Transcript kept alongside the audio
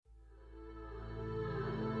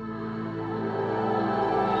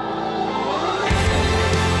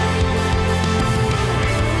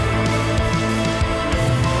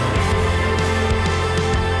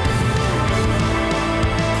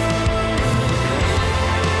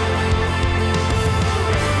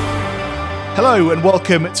Hello and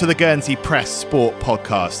welcome to the Guernsey Press Sport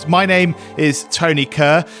Podcast. My name is Tony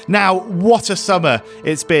Kerr. Now, what a summer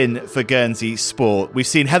it's been for Guernsey sport. We've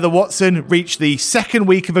seen Heather Watson reach the second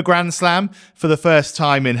week of a Grand Slam for the first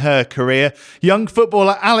time in her career. Young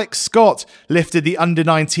footballer Alex Scott lifted the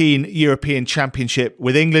Under-19 European Championship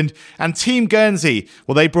with England. And Team Guernsey,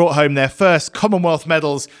 well, they brought home their first Commonwealth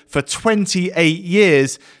medals for 28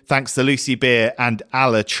 years, thanks to Lucy Beer and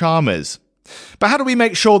Ala Chalmers. But how do we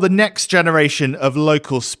make sure the next generation of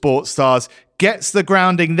local sports stars gets the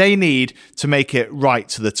grounding they need to make it right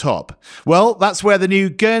to the top? Well, that's where the new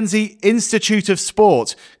Guernsey Institute of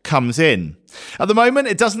Sport comes in. At the moment,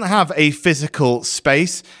 it doesn't have a physical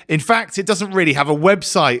space. In fact, it doesn't really have a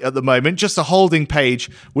website at the moment, just a holding page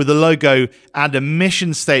with a logo and a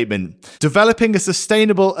mission statement. Developing a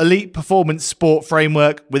sustainable elite performance sport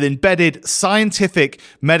framework with embedded scientific,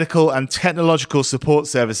 medical and technological support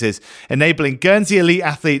services, enabling Guernsey elite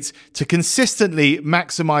athletes to consistently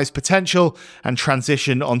maximise potential and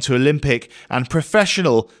transition onto Olympic and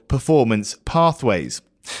professional performance pathways.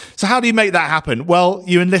 So how do you make that happen? Well,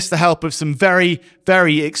 you enlist the help of some very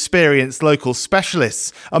experienced local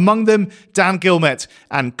specialists, among them Dan Gilmet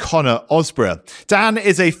and Connor Osborough. Dan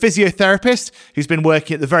is a physiotherapist who's been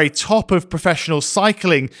working at the very top of professional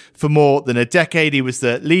cycling for more than a decade. He was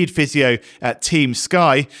the lead physio at Team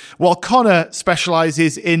Sky, while Connor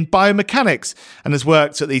specialises in biomechanics and has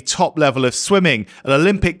worked at the top level of swimming at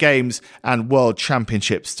Olympic Games and World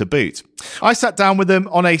Championships to boot. I sat down with them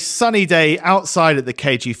on a sunny day outside at the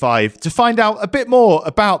KG5 to find out a bit more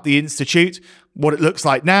about the Institute, what it looks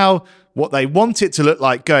like now, what they want it to look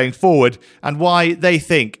like going forward, and why they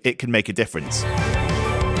think it can make a difference.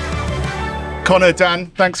 Connor,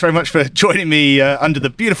 Dan, thanks very much for joining me under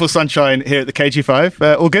the beautiful sunshine here at the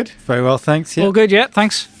KG5. All good? Very well, thanks. Yeah. All good, yeah,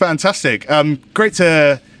 thanks. Fantastic. Great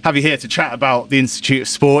to have you here to chat about the Institute of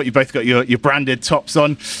Sport. You've both got your branded tops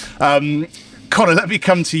on. Connor, let me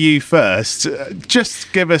come to you first.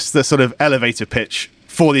 Just give us the sort of elevator pitch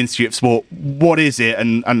for the Institute of Sport. What is it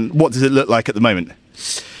and what does it look like at the moment?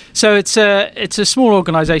 So it's a small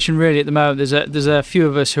organisation really at the moment. There's a few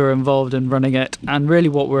of us who are involved in running it, and really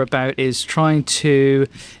what we're about is trying to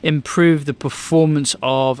improve the performance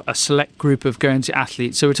of a select group of Guernsey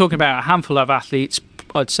athletes. So we're talking about a handful of athletes.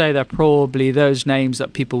 I'd say they're probably those names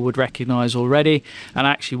that people would recognise already, and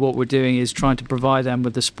actually what we're doing is trying to provide them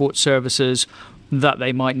with the support services that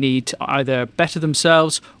they might need to either better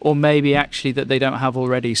themselves or maybe actually that they don't have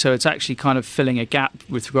already. So it's actually kind of filling a gap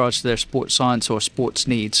with regards to their sports science or sports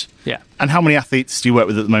needs. Yeah. And how many athletes do you work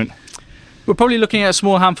with at the moment? We're probably looking at a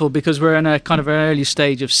small handful because we're in a kind of an early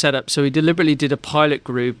stage of setup. So we deliberately did a pilot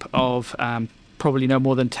group of probably no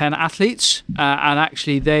more than 10 athletes, and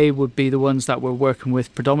actually they would be the ones that we're working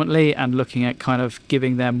with predominantly and looking at kind of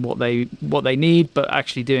giving them what they need, but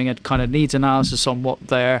actually doing a kind of needs analysis on what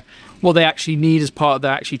they actually need as part of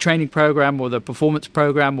their actually training program or their performance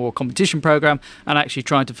program or competition program, and actually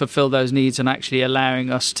trying to fulfill those needs and actually allowing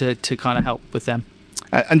us to kind of help with them.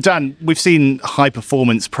 And Dan, we've seen high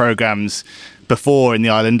performance programs before in the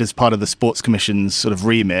island as part of the Sports Commission's sort of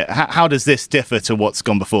remit. How does this differ to what's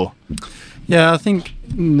gone before? Yeah, I think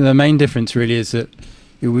the main difference really is that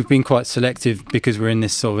we've been quite selective because we're in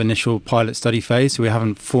this sort of initial pilot study phase, so we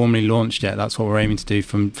haven't formally launched yet. That's what we're aiming to do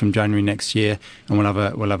from January next year, and we'll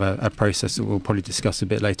have a process that we'll probably discuss a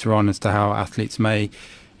bit later on as to how athletes may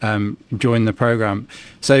join the programme.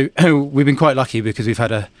 So we've been quite lucky because we've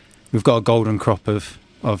got a golden crop of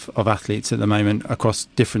athletes at the moment across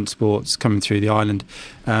different sports coming through the island,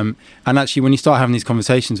 and actually when you start having these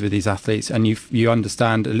conversations with these athletes and you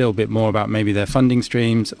understand a little bit more about maybe their funding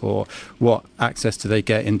streams or what access do they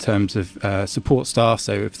get in terms of support staff,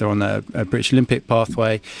 so if they're on a British Olympic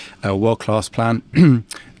pathway, a world-class plan,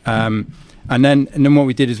 and then what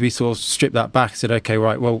we did is we sort of stripped that back, said okay,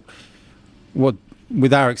 right, well, what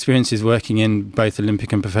with our experiences working in both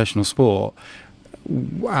Olympic and professional sport,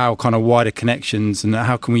 our kind of wider connections, and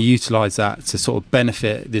how can we utilise that to sort of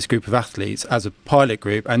benefit this group of athletes as a pilot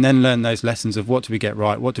group, and then learn those lessons of what do we get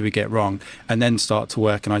right, what do we get wrong, and then start to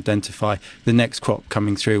work and identify the next crop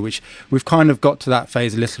coming through, which we've kind of got to that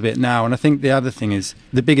phase a little bit now. And I think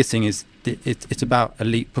the biggest thing is it's about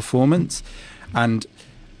elite performance, and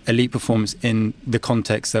elite performance in the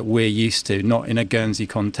context that we're used to, not in a Guernsey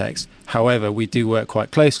context. However, we do work quite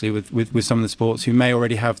closely with some of the sports who may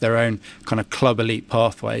already have their own kind of club elite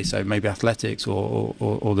pathway, so maybe athletics or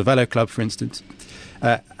the Velo Club, for instance.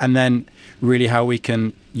 And then really how we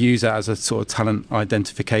can use that as a sort of talent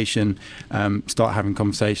identification, start having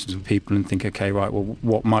conversations with people and think, okay, right, well,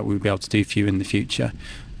 what might we be able to do for you in the future?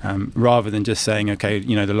 Rather than just saying, okay,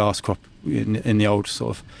 the last crop in the old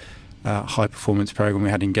sort of high performance program we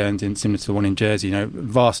had in Guernsey and similar to the one in Jersey.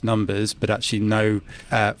 Vast numbers, but actually no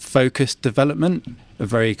focused development. A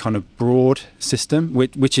very kind of broad system,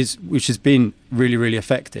 which has been really, really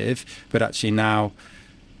effective. But actually now,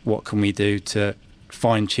 what can we do to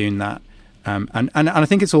fine tune that? And I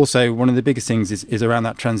think it's also one of the biggest things is around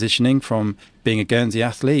that transitioning from being a Guernsey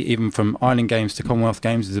athlete, even from Island Games to Commonwealth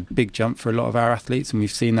Games, is a big jump for a lot of our athletes, and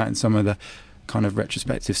we've seen that in some of the kind of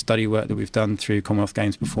retrospective study work that we've done through Commonwealth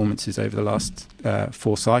Games performances over the last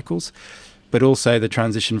 4 cycles. But also the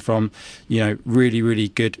transition from, really, really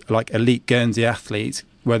good, like elite Guernsey athletes,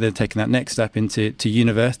 where they're taking that next step into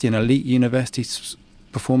university and elite university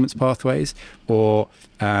performance pathways, or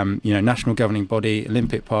national governing body,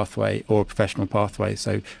 Olympic pathway, or professional pathway.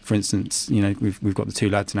 So, for instance, we've got the 2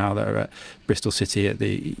 lads now that are at Bristol City at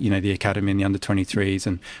the the academy in the under-23s,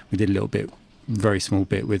 and we did a little bit, very small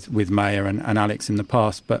bit with Maya and Alex in the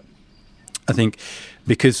past. But I think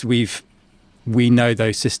because we know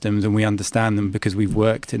those systems and we understand them because we've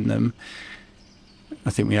worked in them,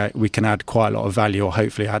 I think we can add quite a lot of value, or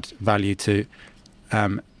hopefully add value to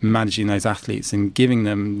managing those athletes and giving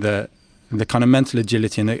them the kind of mental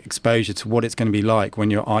agility and exposure to what it's going to be like when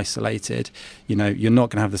you're isolated. You're not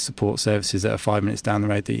going to have the support services that are 5 minutes down the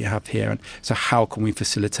road that you have here. And so how can we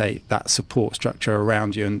facilitate that support structure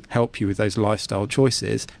around you and help you with those lifestyle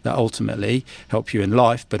choices that ultimately help you in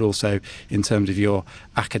life, but also in terms of your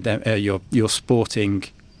your sporting,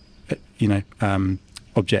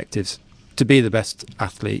 objectives to be the best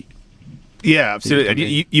athlete. Yeah,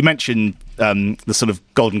 absolutely. You mentioned the sort of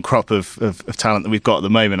golden crop of talent that we've got at the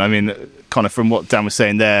moment. I mean, kind of from what Dan was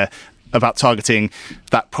saying there about targeting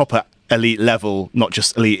that proper elite level, not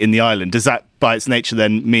just elite in the island, does that by its nature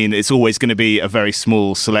then mean it's always going to be a very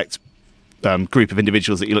small select group of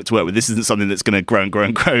individuals that you look to work with? This isn't something that's going to grow and grow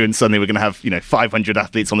and grow, and suddenly we're going to have 500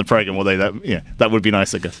 athletes on the program, although that would be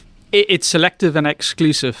nice, I guess. It's selective and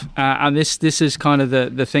exclusive, and this is kind of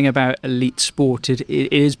the thing about elite sport. It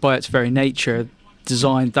is by its very nature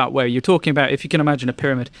designed that way. You're talking about, if you can imagine a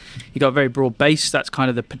pyramid, you've got a very broad base. That's kind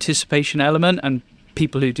of the participation element, and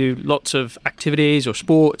people who do lots of activities or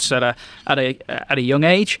sports at a young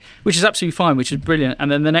age, which is absolutely fine, which is brilliant. And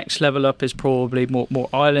then the next level up is probably more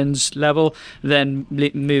islands level, then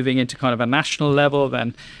moving into kind of a national level,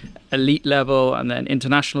 then elite level, and then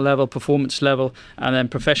international level, performance level, and then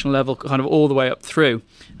professional level, kind of all the way up through.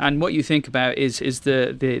 And what you think about is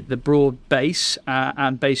the broad base,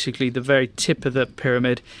 and basically the very tip of the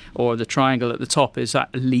pyramid or the triangle at the top is that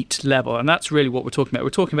elite level. And that's really what we're talking about. We're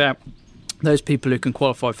talking about those people who can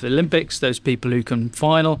qualify for the Olympics, those people who can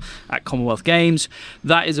final at Commonwealth Games.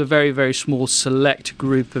 That is a very, very small select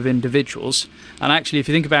group of individuals. And actually, if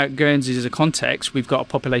you think about Guernsey as a context, we've got a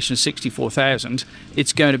population of 64,000.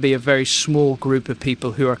 It's going to be a very small group of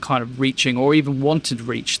people who are kind of reaching or even wanting to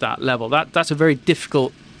reach that level. That's a very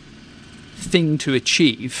difficult thing to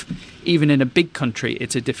achieve. Even in a big country,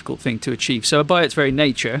 it's a difficult thing to achieve. So by its very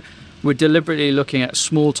nature, we're deliberately looking at a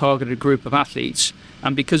small targeted group of athletes.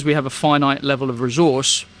 And because we have a finite level of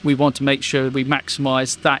resource, we want to make sure we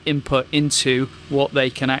maximise that input into what they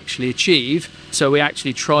can actually achieve. So we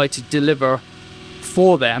actually try to deliver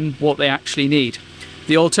for them what they actually need.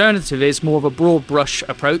 The alternative is more of a broad brush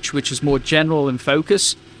approach, which is more general in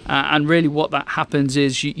focus. And really what that happens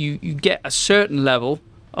is you get a certain level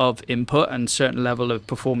of input and certain level of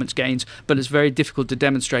performance gains, but it's very difficult to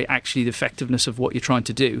demonstrate actually the effectiveness of what you're trying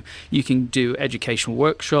to do. You can do educational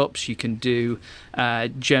workshops, you can do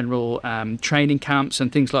general training camps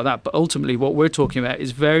and things like that, but ultimately what we're talking about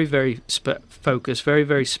is very, very focused, very,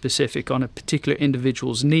 very specific on a particular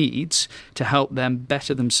individual's needs to help them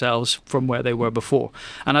better themselves from where they were before.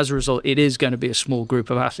 And as a result, it is going to be a small group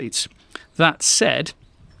of athletes. That said,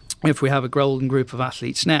 if we have a golden group of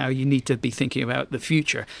athletes now, you need to be thinking about the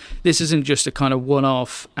future. This isn't just a kind of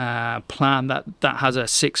one-off plan that has a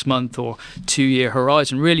 6-month or 2-year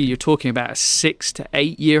horizon. Really, you're talking about a 6 to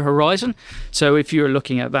 8 year horizon. So if you're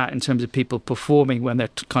looking at that in terms of people performing when they're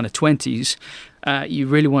kind of 20s, you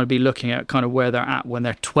really want to be looking at kind of where they're at when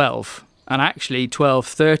they're 12. And actually 12,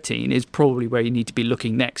 13 is probably where you need to be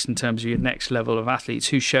looking next in terms of your next level of athletes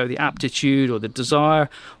who show the aptitude or the desire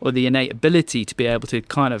or the innate ability to be able to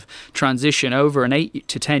kind of transition over an 8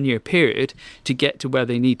 to 10 year period to get to where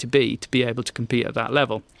they need to be able to compete at that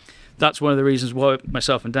level. That's one of the reasons why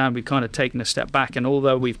myself and Dan, we've kind of taken a step back. And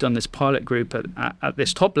although we've done this pilot group at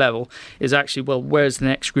this top level, is actually, well, where's the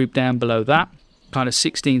next group down below that? Kind of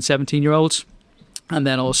 16, 17-year-olds. And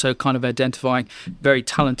then also kind of identifying very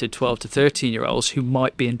talented 12 to 13-year-olds who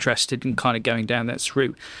might be interested in kind of going down this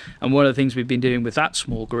route. And one of the things we've been doing with that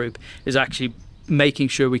small group is actually making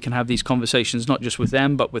sure we can have these conversations not just with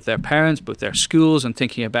them but with their parents, but with their schools, and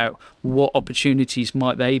thinking about what opportunities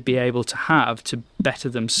might they be able to have to better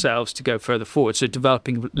themselves to go further forward. So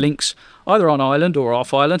developing links either on island or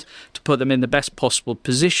off island to put them in the best possible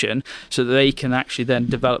position so that they can actually then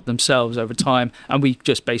develop themselves over time, and we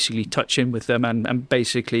just basically touch in with them and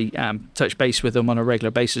basically touch base with them on a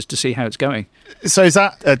regular basis to see how it's going. So is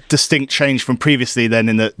that a distinct change from previously then,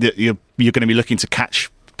 in that you're going to be looking to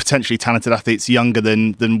catch potentially talented athletes younger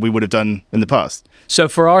than we would have done in the past? So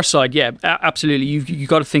for our side, yeah, absolutely. You've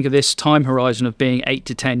got to think of this time horizon of being 8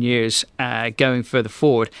 to 10 years going further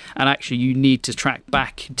forward. And actually you need to track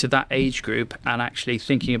back to that age group and actually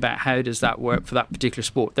thinking about how does that work for that particular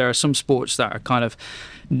sport. There are some sports that are kind of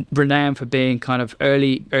renowned for being kind of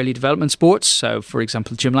early development sports. So for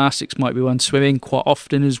example, gymnastics might be one, swimming quite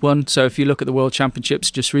often is one. So if you look at the World Championships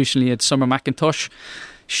just recently at Summer McIntosh,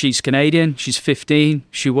 she's Canadian, she's 15,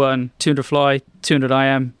 she won 200 fly, 200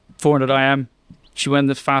 IM, 400 IM. She won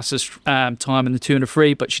the fastest time in the 200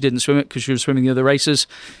 free, but she didn't swim it because she was swimming the other races.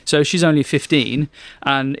 So she's only 15.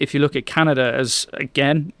 And if you look at Canada, as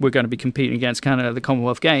again, we're going to be competing against Canada at the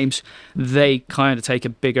Commonwealth Games, they kind of take a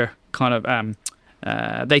bigger kind of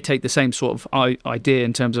they take the same sort of idea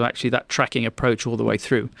in terms of actually that tracking approach all the way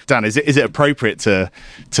through. Dan, is it appropriate to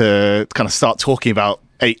kind of start talking about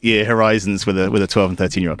 8-year horizons with a 12 and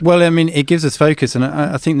 13-year-old? Well, I mean, it gives us focus, and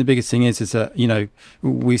I think the biggest thing is that, you know,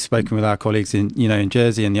 we've spoken with our colleagues in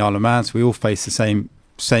Jersey and the Isle of Man, so we all face the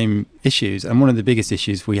same issues. And one of the biggest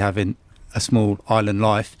issues we have in a small island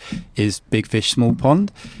life is big fish, small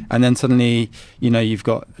pond. And then suddenly, you know, you've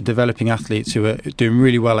got developing athletes who are doing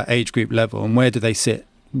really well at age group level, and where do they sit?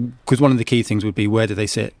 Because one of the key things would be, where do they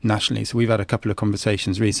sit nationally? So we've had a couple of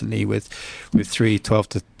conversations recently with 3 12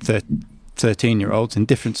 to 13-year-olds in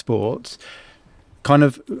different sports. Kind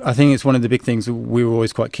of, I think it's one of the big things we were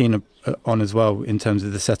always quite keen on as well in terms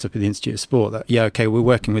of the setup of the Institute of Sport, that yeah, okay, we're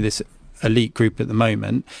working with this elite group at the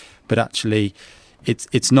moment, but actually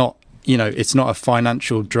it's not, you know, it's not a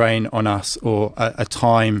financial drain on us or a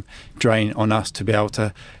time drain on us to be able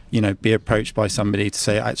to, you know, be approached by somebody to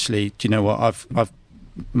say, actually, do you know what, I've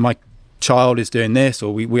my child is doing this,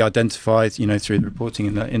 or we identified, you know, through the reporting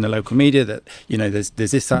in the local media that, you know, there's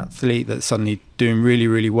this athlete that's suddenly doing really,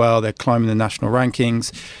 really well. They're climbing the national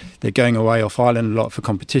rankings. They're going away off island a lot for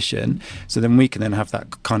competition. So then we can then have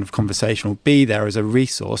that kind of conversation or be there as a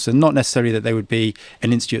resource, and not necessarily that they would be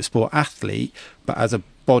an Institute of Sport athlete, but as a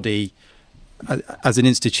body, as an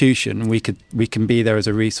institution, we can be there as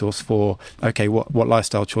a resource for, okay, what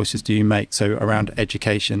lifestyle choices do you make? So around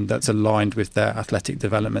education that's aligned with their athletic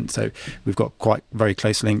development. So we've got quite very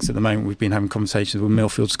close links at the moment. We've been having conversations with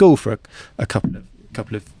Millfield School for a couple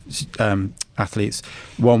of athletes.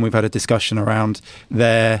 One, we've had a discussion around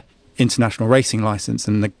their international racing license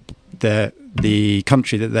and the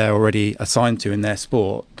country that they're already assigned to in their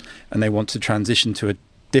sport, and they want to transition to a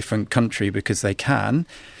different country because they can,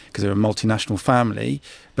 because they're a multinational family,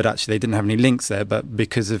 but actually they didn't have any links there. But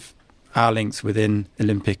because of our links within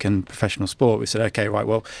Olympic and professional sport, we said, okay, right,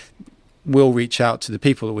 well, we'll reach out to the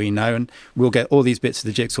people that we know and we'll get all these bits of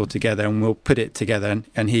the jigsaw together and we'll put it together,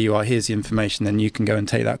 and here you are, here's the information, then you can go and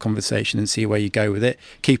take that conversation and see where you go with it.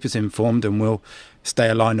 Keep us informed and we'll stay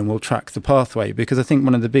aligned and we'll track the pathway. Because I think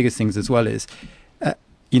one of the biggest things as well is,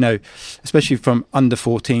 you know, especially from under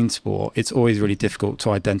 14 sport, it's always really difficult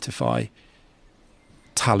to identify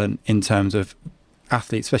talent in terms of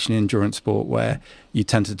athletes, especially in endurance sport, where you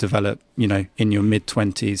tend to develop, you know, in your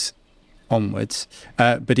mid-20s onwards.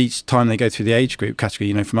 But each time they go through the age group category,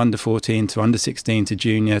 you know, from under 14 to under 16 to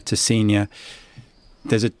junior to senior,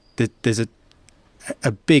 there's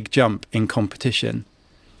a big jump in competition,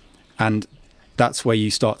 and that's where you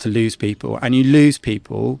start to lose people. And you lose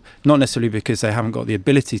people not necessarily because they haven't got the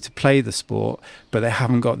ability to play the sport, but they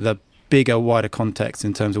haven't got the bigger, wider context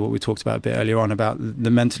in terms of what we talked about a bit earlier on about the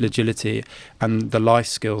mental agility and the life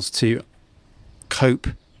skills to cope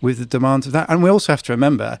with the demands of that. And we also have to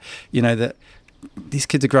remember, you know, that these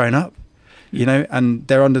kids are growing up, you know, and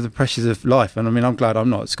they're under the pressures of life. And I mean, I'm glad I'm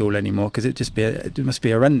not at school anymore, because it must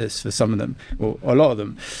be horrendous for some of them, or a lot of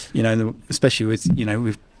them, you know, especially with, you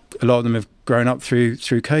know, a lot of them have grown up through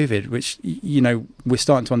COVID, which, you know, we're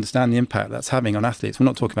starting to understand the impact that's having on athletes. We're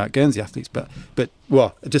not talking about Guernsey athletes, but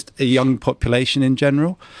well, just a young population in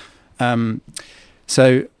general.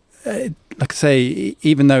 So, like I say,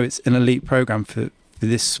 even though it's an elite program for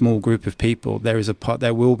this small group of people, there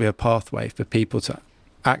will be a pathway for people to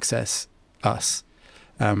access us.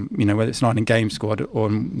 You know, whether it's not in game squad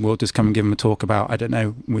or we'll just come and give them a talk about, I don't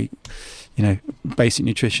know, you know, basic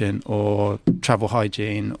nutrition or travel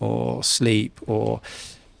hygiene or sleep or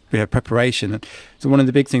preparation. And so one of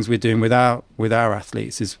the big things we're doing with our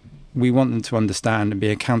athletes is we want them to understand and be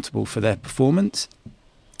accountable for their performance.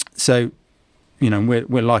 So,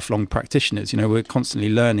 we're lifelong practitioners. We're constantly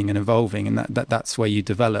learning and evolving, and that's where you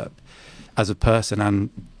develop as a person and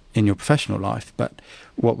in your professional life. But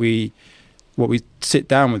what we sit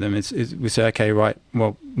down with them is we say, okay, right,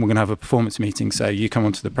 well, we're going to have a performance meeting. So you come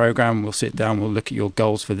onto the program, we'll sit down, we'll look at your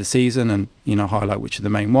goals for the season and, highlight which are the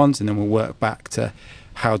main ones. And then we'll work back to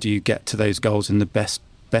how do you get to those goals in the best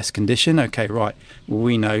condition. Okay, right. Well,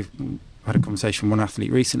 we know, I had a conversation with one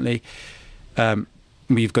athlete recently.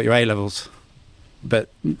 You've got your A levels, but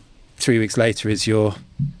 3 weeks later is your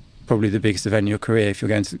probably the biggest event in your career. If you're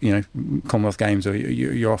going to, Commonwealth Games, or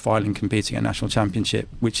you're off Ireland competing at a national championship,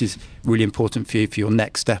 which is really important for you for your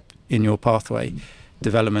next step in your pathway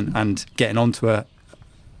development and getting onto a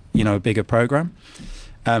bigger program.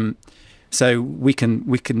 So we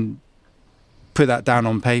can put that down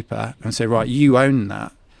on paper and say, right, you own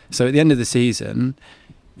that. So at the end of the season,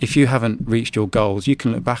 if you haven't reached your goals, you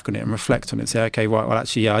can look back on it and reflect on it and say, okay, right, well,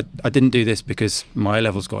 actually, I didn't do this because my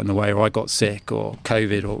levels got in the way, or I got sick, or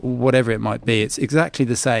COVID, or whatever it might be. It's exactly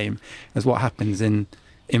the same as what happens in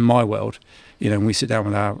my world. When we sit down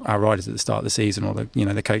with our riders at the start of the season, or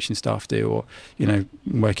the coaching staff do, or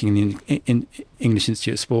working in the English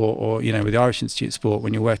Institute of Sport, or with the Irish Institute of Sport,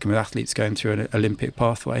 when you're working with athletes going through an Olympic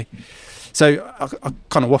pathway. So I'm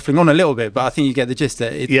kind of waffling on a little bit, but I think you get the gist.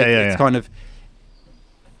 It's kind of,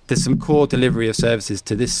 there's some core delivery of services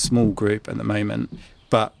to this small group at the moment,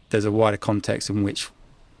 but there's a wider context in which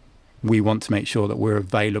we want to make sure that we're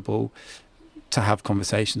available to have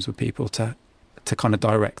conversations with people to kind of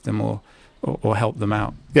direct them or help them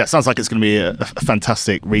out. Yeah, it sounds like it's going to be a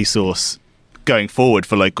fantastic resource going forward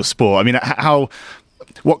for local sport. I mean,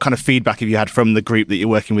 what kind of feedback have you had from the group that you're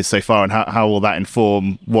working with so far, and how will that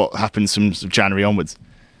inform what happens from January onwards?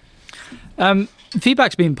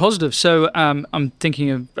 Feedback's been positive. So I'm thinking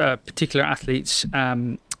of particular athletes,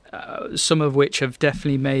 some of which have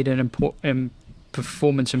definitely made an important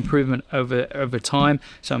performance improvement over time.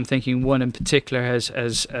 So I'm thinking one in particular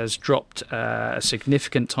has dropped a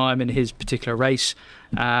significant time in his particular race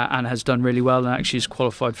and has done really well, and actually is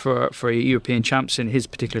qualified for a European champs in his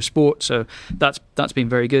particular sport. So that's been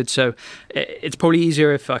very good. So it's probably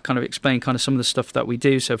easier if I kind of explain kind of some of the stuff that we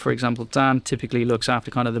do. So for example, Dan typically looks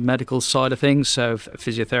after kind of the medical side of things, so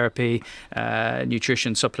physiotherapy,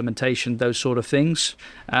 nutrition, supplementation, those sort of things,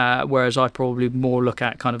 whereas I probably more look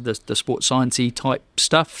at kind of the sports sciencey type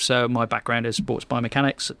stuff. So my background is sports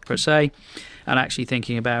biomechanics per se, and actually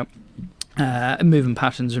thinking about movement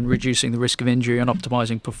patterns and reducing the risk of injury and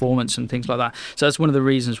optimizing performance and things like that. So that's one of the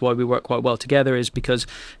reasons why we work quite well together, is because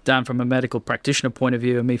Dan from a medical practitioner point of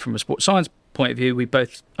view and me from a sports science point of view, we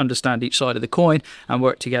both understand each side of the coin and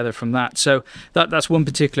work together from that. So that's one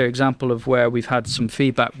particular example of where we've had some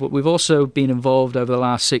feedback. But we've also been involved over the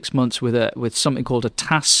last 6 months with something called a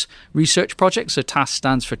TAS research project. So TAS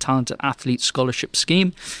stands for Talented Athlete Scholarship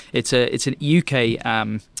Scheme. It's an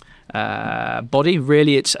UK body.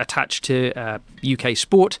 Really, it's attached to UK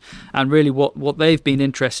sport, and really what they've been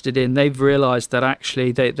interested in, they've realised that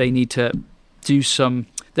actually they need to do some.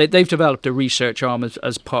 They've developed a research arm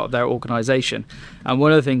as part of their organisation, and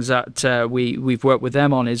one of the things that we've worked with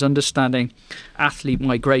them on is understanding athlete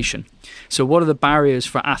migration. So what are the barriers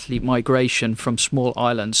for athlete migration from small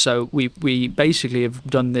islands? So we basically have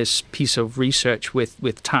done this piece of research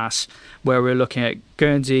with TAS, where we're looking at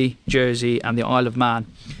Guernsey, Jersey and the Isle of Man.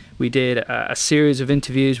 We did a series of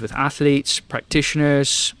interviews with athletes,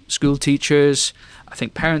 practitioners, school teachers. I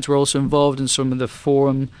think parents were also involved in some of the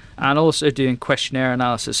forum, and also doing questionnaire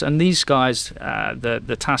analysis. And these guys,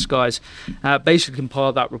 the TAS guys, basically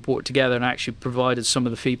compiled that report together and actually provided some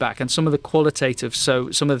of the feedback and some of the qualitative.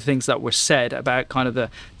 So some of the things that were said about kind of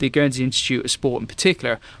the Guernsey Institute of Sport in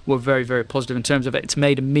particular were very, very positive in terms of it's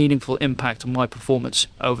made a meaningful impact on my performance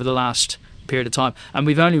over the last period of time. And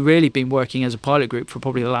we've only really been working as a pilot group for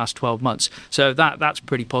probably the last 12 months. So that's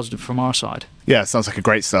pretty positive from our side. Yeah, sounds like a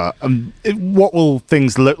great start. What will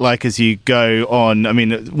things look like as you go on? I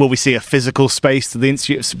mean, will we see a physical space to the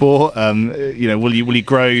Institute of Sport? Will you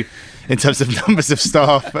grow in terms of numbers of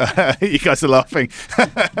staff? You guys are laughing.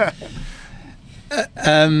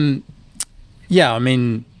 Yeah, I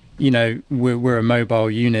mean, we're a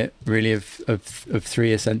mobile unit really of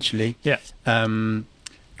three essentially. Yeah.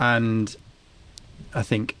 And I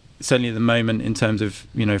think certainly at the moment, in terms of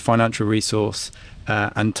financial resource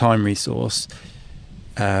and time resource,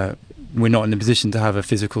 we're not in a position to have a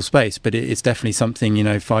physical space, but it's definitely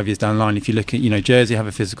something, 5 years down the line. If you look at, Jersey have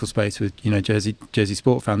a physical space with, Jersey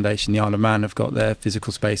Sport Foundation. The Isle of Man have got their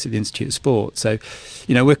physical space at the Institute of Sport. So,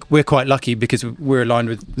 we're quite lucky because we're aligned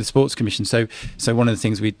with the Sports Commission. So one of the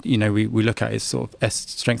things we look at is sort of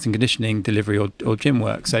strength and conditioning delivery or gym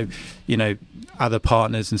work. So, other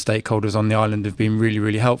partners and stakeholders on the island have been really,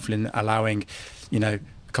 really helpful in allowing, a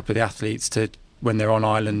couple of the athletes to, when they're on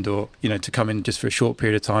island, or to come in just for a short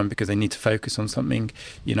period of time because they need to focus on something,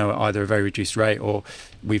 at either a very reduced rate, or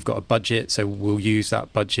we've got a budget, so we'll use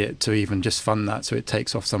that budget to even just fund that, so it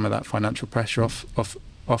takes off some of that financial pressure off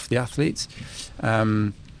the athletes.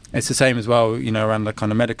 It's the same as well, around the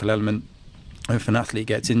kind of medical element. If an athlete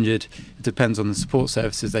gets injured, it depends on the support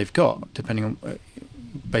services they've got, depending on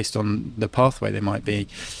based on the pathway they might be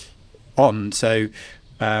on. So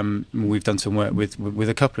we've done some work with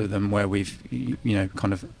a couple of them where we've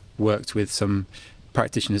kind of worked with some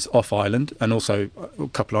practitioners off island and also a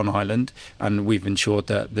couple on island, and we've ensured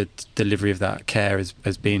that the delivery of that care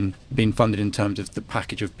has been funded in terms of the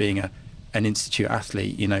package of being an institute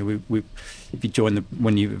athlete. If you join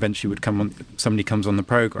when you eventually would come on, somebody comes on the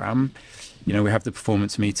program, we have the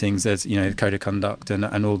performance meetings, there's code of conduct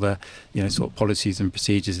and all the sort of policies and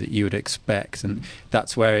procedures that you would expect, and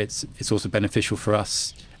that's where it's also beneficial for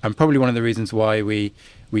us, and probably one of the reasons why we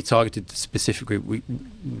targeted specifically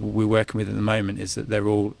we're working with at the moment is that they're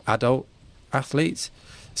all adult athletes,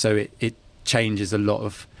 so it changes a lot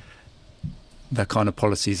of the kind of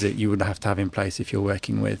policies that you would have to have in place if you're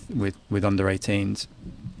working with under 18s,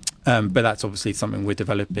 but that's obviously something we're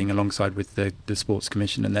developing alongside with the Sports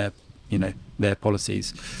Commission and their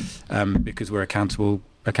policies, because we're accountable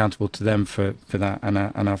to them for that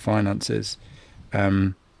and our finances,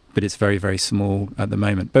 but it's very, very small at the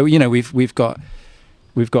moment. But we've got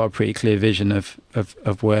a pretty clear vision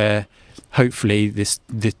of where hopefully this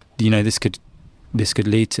could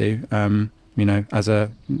lead to, as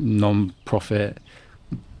a non-profit,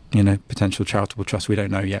 potential charitable trust. We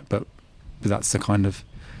don't know yet, but that's the kind of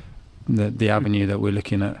the avenue that we're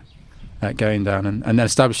looking at going down, and then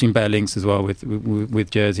establishing better links as well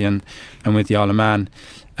with Jersey and with the Isle of Man,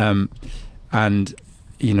 and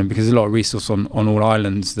because there's a lot of resource on all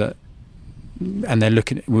islands and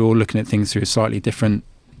we're all looking at things through a slightly different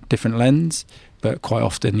lens, but quite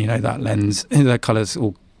often that lens, the colours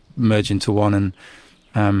all merge into one,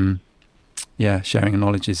 and sharing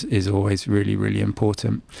knowledge is always really, really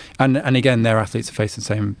important, and again their athletes are facing the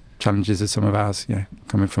same challenges as some of ours,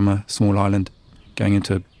 coming from a small island going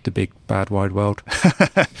into the big bad wide world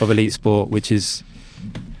of elite sport, which is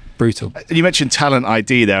brutal. You mentioned Talent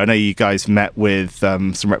ID there. I know you guys met with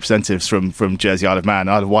some representatives from Jersey, Isle of Man,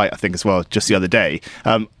 Isle of Wight, I think as well, just the other day.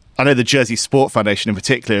 I know the Jersey Sport Foundation in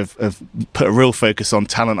particular have put a real focus on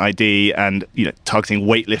Talent ID and targeting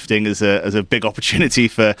weightlifting as a big opportunity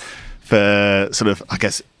for sort of, I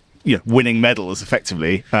guess, winning medals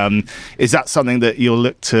effectively. Is that something that you'll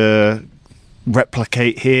look to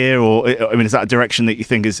replicate here, or is that a direction that you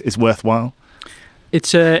think is worthwhile?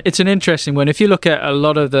 It's an interesting one. If you look at a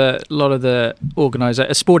lot of the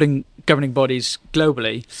sporting governing bodies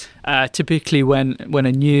globally, typically when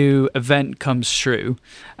a new event comes through,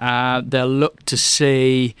 they'll look to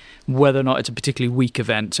see whether or not it's a particularly weak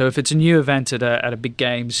event. So if it's a new event at a big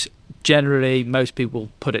games, generally most people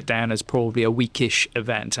put it down as probably a weakish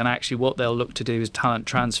event, and actually what they'll look to do is talent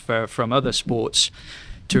transfer from other sports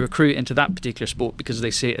to recruit into that particular sport because they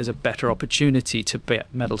see it as a better opportunity to get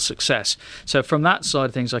medal success. So from that side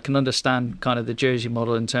of things, I can understand kind of the Jersey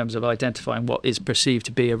model in terms of identifying what is perceived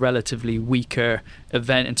to be a relatively weaker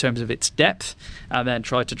event in terms of its depth, and then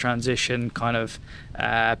try to transition kind of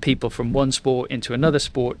people from one sport into another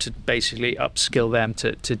sport to basically upskill them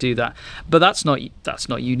to do that. But that's not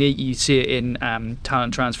unique. You see it in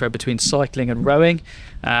talent transfer between cycling and rowing,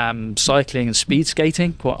 cycling and speed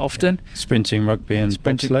skating quite often. Sprinting, rugby and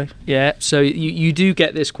bobsleigh. Yeah, so you do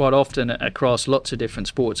get this quite often across lots of different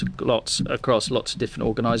sports, across lots of different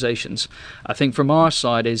organisations. I think from our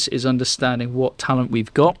side is understanding what talent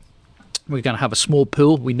we've got. We're going to have a small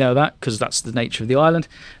pool, we know that because that's the nature of the island,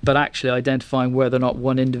 but actually identifying whether or not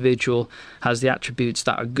one individual has the attributes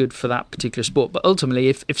that are good for that particular sport. But ultimately,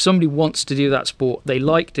 if somebody wants to do that sport, they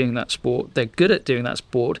like doing that sport, they're good at doing that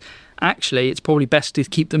sport, actually it's probably best to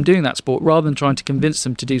keep them doing that sport rather than trying to convince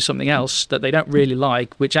them to do something else that they don't really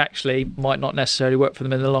like, which actually might not necessarily work for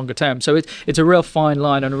them in the longer term. So it's a real fine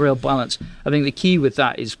line and a real balance. I think the key with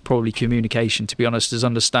that is probably communication, to be honest, is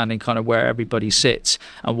understanding kind of where everybody sits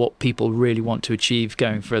and what people really want to achieve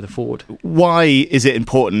going further forward. Why is it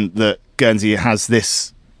important that Guernsey has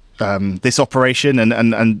this operation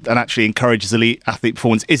and actually encourages elite athlete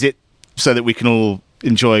performance? Is it so that we can all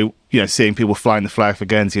enjoy seeing people flying the flag for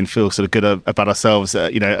Guernsey and feel sort of good about ourselves,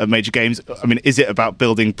 at major games? I mean, is it about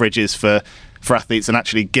building bridges for athletes and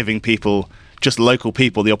actually giving people, just local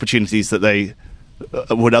people, the opportunities that they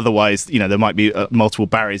would otherwise, there might be multiple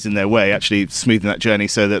barriers in their way, actually smoothing that journey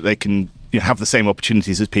so that they can have the same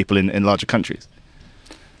opportunities as people in larger countries?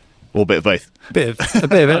 Or a bit of both? A bit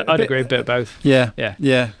of it. I'd agree, a bit of both. Yeah, a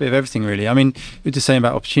bit of everything, really. I mean, we're just saying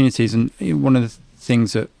about opportunities, and one of the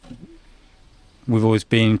things that we've always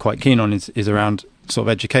been quite keen on is around sort of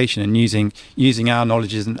education and using our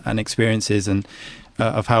knowledges and experiences and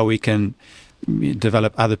of how we can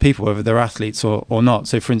develop other people, whether they're athletes or not.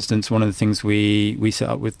 So, for instance, one of the things we set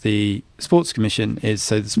up with the Sports Commission is,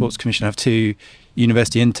 so the Sports Commission have 2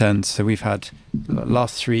 university interns. So we've had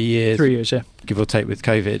last 3 years. 3 years, yeah. Give or take with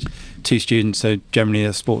COVID, 2 students. So generally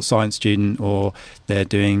a sports science student, or they're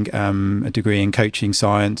doing a degree in coaching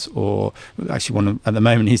science, or actually one at the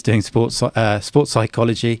moment he's doing sports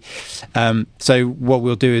psychology. So what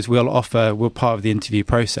we'll do is we're part of the interview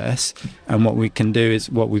process, and what we can do is,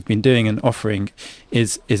 what we've been doing and offering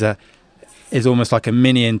is almost like a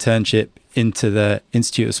mini internship into the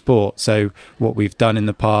Institute of Sport. So what we've done in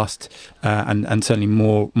the past, and certainly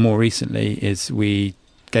more recently, is we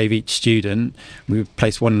gave each student, we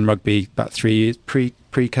placed one in rugby about 3 years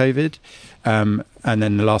pre-COVID, and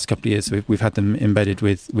then the last couple of years we've had them embedded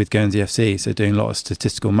with Guernsey FC, so doing a lot of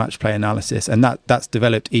statistical match play analysis, and that's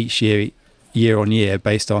developed each year on year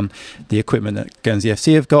based on the equipment that Guernsey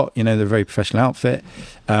FC have got. They're a very professional outfit,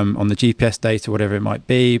 on the GPS data, whatever it might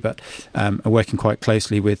be, but are working quite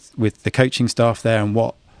closely with the coaching staff there, and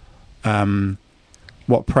what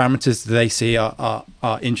parameters do they see are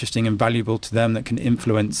interesting and valuable to them that can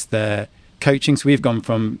influence their coaching. So we've gone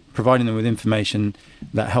from providing them with information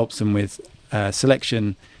that helps them with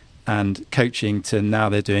selection and coaching to now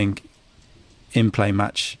they're doing in-play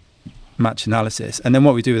match analysis. And then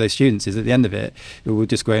what we do with those students is, at the end of it, we'll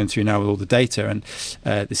just go through now with all the data, and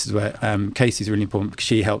this is where Casey's really important, because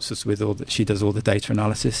she helps us with she does all the data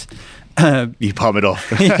analysis. You palm it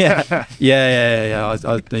off. yeah.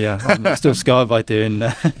 I'm still scarred by doing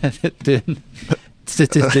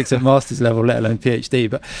statistics at master's level, let alone PhD,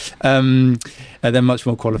 but they're much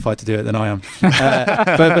more qualified to do it than I am.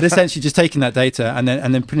 But essentially just taking that data and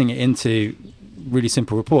then putting it into really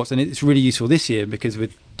simple reports, and it's really useful this year because we're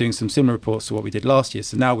doing some similar reports to what we did last year.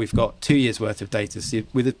 So now we've got 2 years worth of data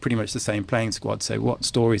with pretty much the same playing squad. So what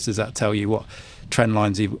stories does that tell you? What trend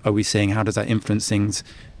lines are we seeing? How does that influence things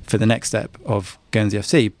for the next step of Guernsey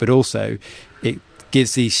FC? But also it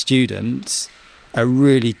gives these students a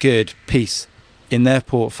really good piece in their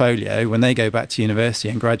portfolio when they go back to university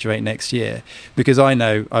and graduate next year, because I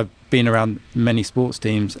know I've been around many sports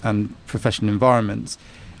teams and professional environments,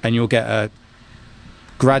 and you'll get a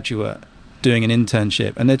graduate doing an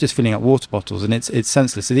internship and they're just filling up water bottles, and it's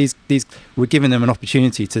senseless. So these we're giving them an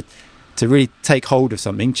opportunity to really take hold of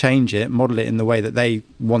something, change it, model it in the way that they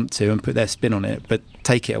want to, and put their spin on it, but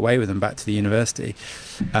take it away with them back to the university.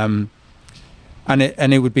 And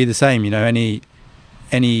it would be the same,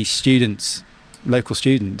 any students, local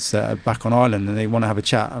students that are back on Ireland and they want to have a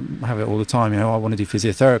chat, have it all the time, I want to do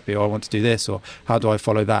physiotherapy, or I want to do this, or how do I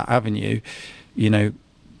follow that avenue?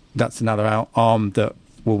 That's another arm that,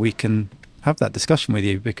 well, we can have that discussion with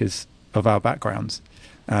you because of our backgrounds,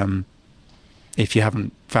 if you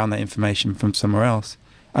haven't found that information from somewhere else.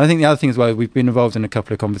 And I think the other thing as well, we've been involved in a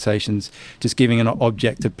couple of conversations just giving an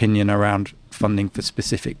object opinion around funding for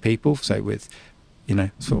specific people, so with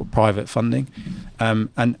sort of private funding,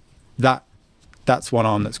 and that's one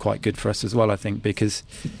arm that's quite good for us as well, I think, because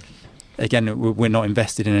again, we're not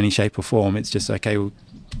invested in any shape or form. It's just, okay, well,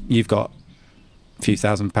 you've got a few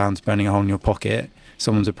 £1,000 burning a hole in your pocket,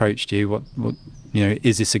 someone's approached you, what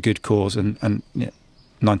is this a good cause? And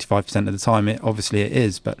 95% of the time it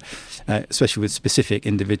is, but especially with specific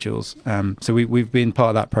individuals, so we've been part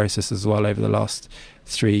of that process as well over the last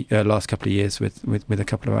couple of years with a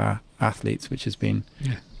couple of our athletes, which has been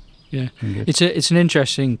it's an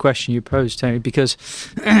interesting question you posed, Tony, because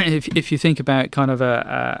if you think about kind of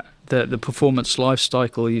the performance life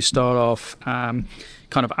cycle, you start off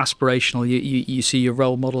kind of aspirational. You see your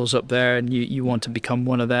role models up there, and you want to become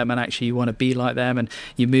one of them, and actually you want to be like them, and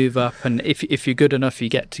you move up, and if you're good enough, you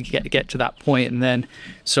get to that point, and then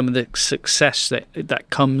some of the success that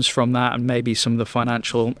comes from that, and maybe some of the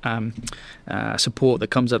financial support that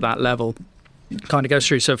comes at that level kind of goes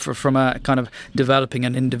through. So from a kind of developing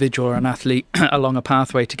an individual or an athlete along a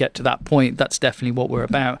pathway to get to that point, that's definitely what we're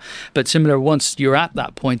about. But similar, once you're at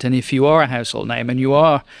that point, and if you are a household name and you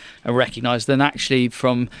are recognised. Then actually,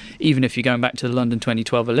 from even if you're going back to the London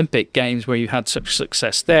 2012 Olympic Games where you had such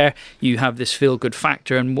success there, you have this feel-good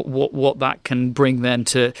factor, and what that can bring then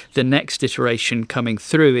to the next iteration coming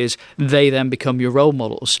through is they then become your role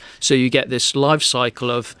models. So you get this life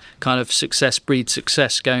cycle of kind of success breeds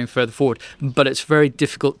success going further forward. But it's very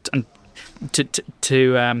difficult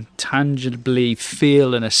to tangibly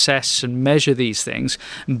feel and assess and measure these things.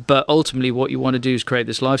 But ultimately what you want to do is create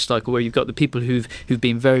this life cycle where you've got the people who've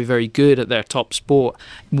been very, very good at their top sport.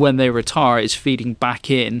 When they retire, is feeding back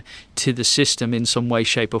in to the system in some way,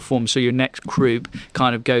 shape or form. So your next group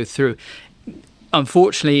kind of go through.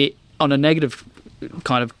 Unfortunately, on a negative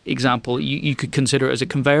kind of example, you could consider it as a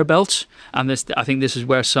conveyor belt. And I think this is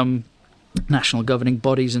where some national governing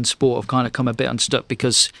bodies in sport have kind of come a bit unstuck,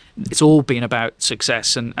 because it's all been about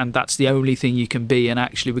success, and that's the only thing you can be, and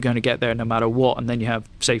actually we're going to get there no matter what, and then you have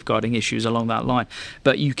safeguarding issues along that line.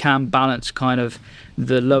 But you can balance kind of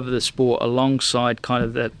the love of the sport alongside kind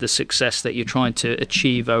of the success that you're trying to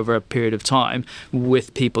achieve over a period of time,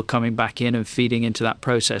 with people coming back in and feeding into that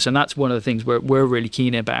process. And that's one of the things we're really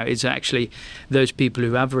keen about, is actually those people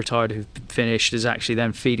who have retired, who've finished, is actually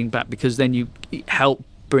then feeding back, because then you help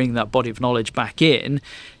bring that body of knowledge back in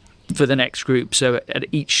for the next group. So at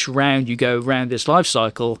each round you go around this life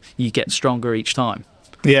cycle, you get stronger each time.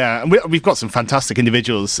 Yeah, and we've got some fantastic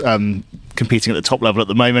individuals competing at the top level at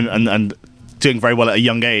the moment, and doing very well at a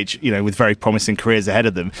young age, you know, with very promising careers ahead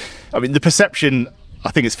of them. I mean, the perception,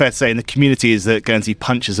 I think it's fair to say, in the community is that Guernsey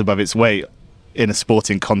punches above its weight in a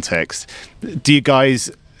sporting context. Do you guys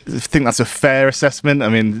think that's a fair assessment? I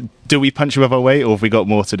mean, do we punch above our weight, or have we got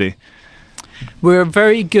more to do? We're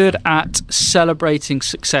very good at celebrating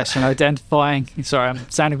success and identifying. Sorry, I'm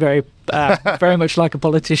sounding very much like a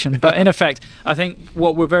politician, but in effect, I think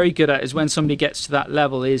what we're very good at is when somebody gets to that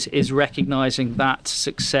level is recognising that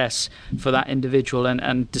success for that individual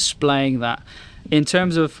and displaying that. In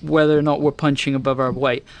terms of whether or not we're punching above our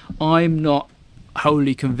weight, I'm not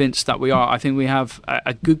wholly convinced that we are. I think we have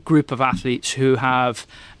a good group of athletes who have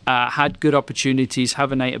had good opportunities,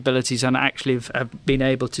 have innate abilities, and actually have been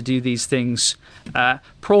able to do these things.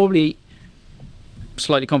 Probably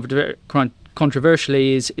slightly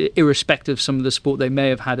controversially, is irrespective of some of the sport they may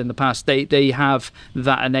have had in the past. They have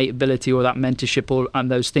that innate ability or that mentorship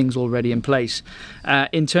and those things already in place.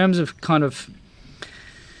 In terms of kind of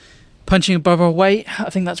punching above our weight, I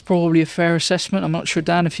think that's probably a fair assessment. I'm not sure,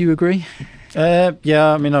 Dan, if you agree.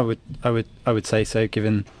 Yeah, I mean, I would say so,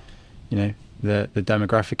 given, you know, the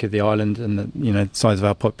demographic of the island and the, you know, size of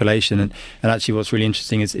our population, and actually what's really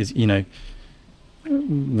interesting is you know,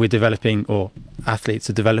 we're developing, or athletes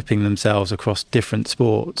are developing themselves across different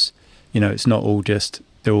sports. You know, it's not all just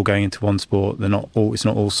they're all going into one sport. It's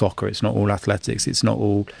not all soccer. It's not all athletics. It's not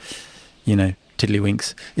all, you know,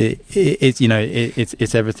 tiddlywinks. It's you know,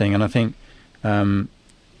 it's everything. And I think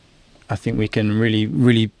we can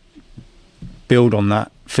really build on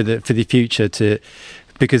that for the future,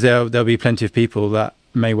 because there'll be plenty of people that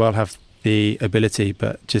may well have the ability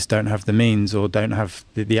but just don't have the means, or don't have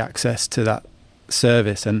the access to that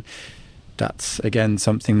service. And that's again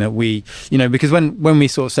something that we, you know, because when we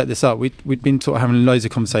sort of set this up, we'd been sort of having loads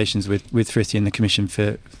of conversations with Fritty and the Commission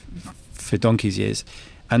for donkey's years.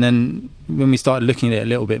 And then when we started looking at it a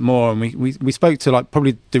little bit more, and we spoke to like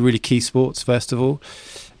probably the really key sports first of all,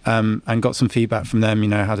 and got some feedback from them, you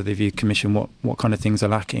know, how do they view Commission, what kind of things are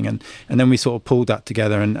lacking, and then we sort of pulled that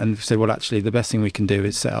together and said, well, actually the best thing we can do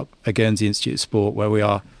is set up a Guernsey Institute of Sport where we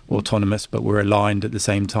are autonomous but we're aligned at the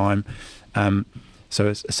same time. So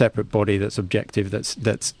it's a separate body that's objective,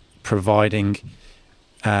 that's providing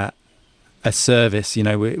a service. You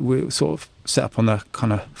know, we're sort of set up on the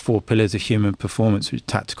kind of 4 pillars of human performance, which is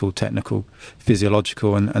tactical, technical,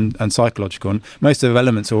 physiological and psychological, and most of the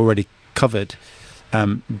elements are already covered.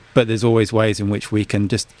 But there's always ways in which we can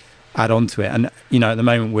just add on to it. And, you know, at the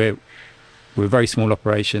moment we're a very small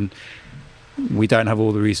operation. We don't have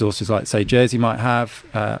all the resources like, say, Jersey might have,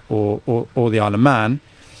 or the Isle of Man.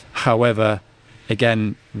 However,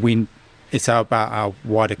 again, it's about our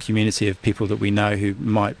wider community of people that we know who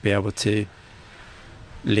might be able to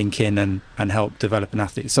link in and help develop an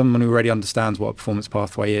athlete. Someone who already understands what a performance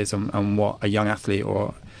pathway is and what a young athlete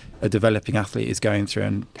or a developing athlete is going through.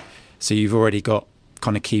 And so you've already got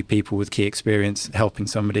kind of key people with key experience helping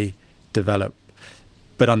somebody develop.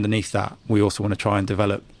 But underneath that, we also want to try and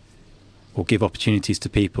develop or give opportunities to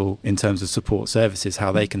people in terms of support services,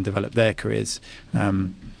 how they can develop their careers.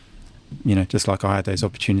 You know, just like I had those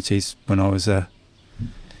opportunities when I was a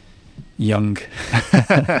young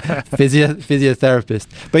physiotherapist.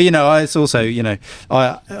 But, you know, it's also, you know,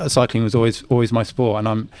 cycling was always my sport,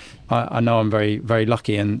 and I know I'm very, very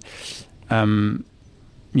lucky. And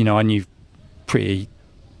I knew pretty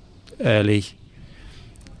early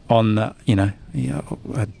on that,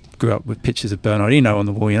 I grew up with pictures of Bernardino on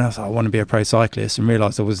the wall. I was like, I want to be a pro cyclist, and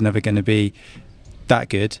realised I was never going to be that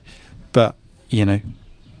good. But, I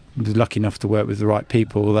was lucky enough to work with the right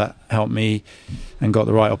people that helped me and got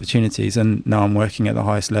the right opportunities. And now I'm working at the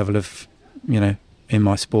highest level of, in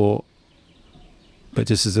my sport, but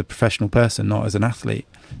just as a professional person, not as an athlete.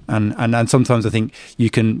 And sometimes I think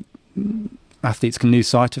athletes can lose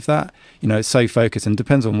sight of that. It's so focused, and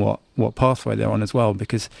depends on what pathway they're on as well,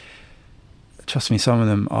 because trust me, some of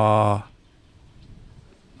them are,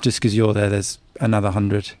 just because you're there's another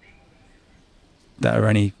 100 that are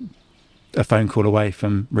only a phone call away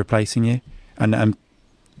from replacing you, and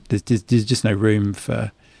there's just no room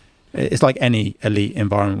for. It's like any elite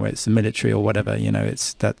environment where it's the military or whatever,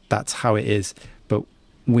 it's that's how it is. But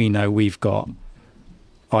we know we've got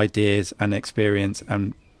ideas and experience,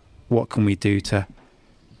 and what can we do to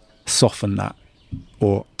soften that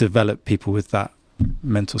or develop people with that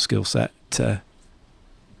mental skill set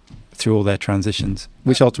through all their transitions,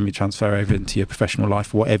 which ultimately transfer over into your professional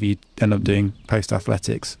life, whatever you end up doing post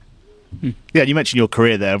athletics. Yeah, you mentioned your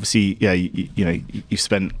career there. Obviously, you've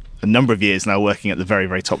spent a number of years now working at the very,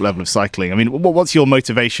 very top level of cycling. I mean, what's your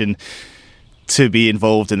motivation to be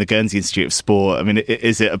involved in the Guernsey Institute of Sport? I mean,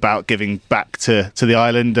 is it about giving back to the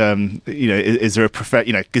island? Is there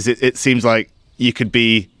because it seems like you could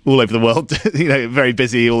be all over the world, very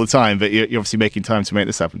busy all the time, but you're obviously making time to make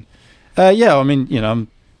this happen. Yeah, I mean,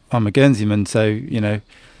 I'm a Guernseyman, so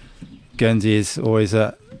Guernsey is always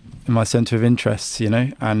in my centre of interest,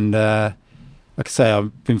 and like I say,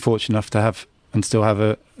 I've been fortunate enough to have and still have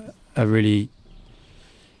a really,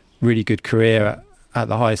 really good career at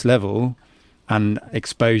the highest level, and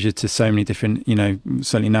exposure to so many different,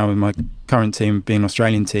 certainly now with my current team being an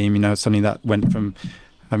Australian team, something that went from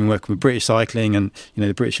having worked with British cycling and,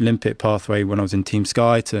 the British Olympic pathway when I was in Team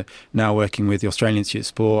Sky, to now working with the Australian Institute of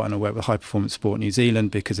Sport, and I work with High Performance Sport New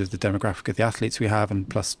Zealand because of the demographic of the athletes we have, and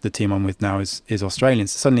plus the team I'm with now is Australian.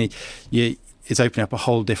 So suddenly it's opening up a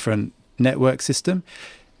whole different network system.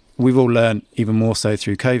 We've all learned, even more so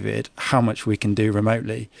through COVID, how much we can do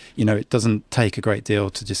remotely. It doesn't take a great deal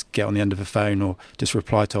to just get on the end of a phone or just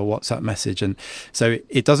reply to a WhatsApp message. And so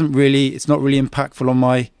it's not really impactful on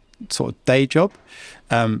my sort of day job.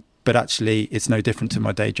 But actually it's no different to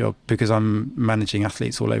my day job, because I'm managing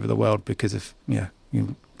athletes all over the world because of,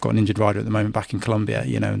 got an injured rider at the moment back in Colombia,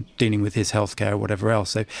 and dealing with his healthcare or whatever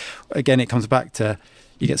else. So again, it comes back to,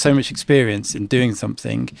 you get so much experience in doing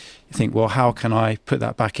something, you think, well, how can I put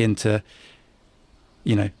that back into,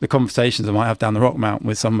 the conversations I might have down the rock mount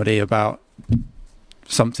with somebody about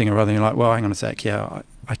something or other. You're like, well, hang on a sec, I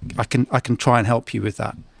can try and help you with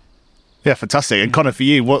that. Yeah, fantastic. And Connor, for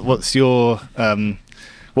you, what was your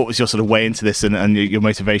sort of way into this, and your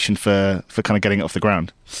motivation for kind of getting it off the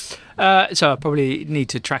ground? So I probably need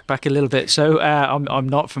to track back a little bit. So I'm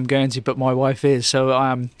not from Guernsey, but my wife is.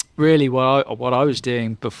 So really what I was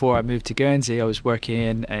doing before I moved to Guernsey, I was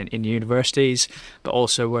working in universities, but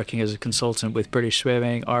also working as a consultant with British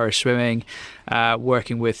Swimming, Irish Swimming,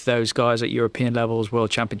 working with those guys at European levels,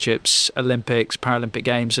 World Championships, Olympics, Paralympic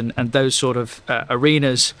Games, and those sort of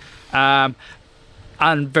arenas. And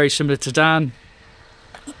very similar to Dan,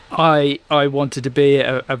 I wanted to be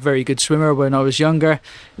a very good swimmer when I was younger.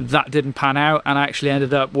 That didn't pan out, and I actually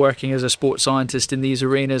ended up working as a sports scientist in these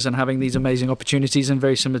arenas and having these amazing opportunities. And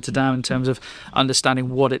very similar to Dan in terms of understanding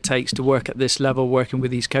what it takes to work at this level, working with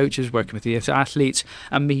these coaches, working with these athletes,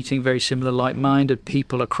 and meeting very similar like-minded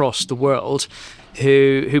people across the world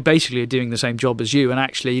who basically are doing the same job as you, and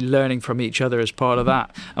actually learning from each other as part of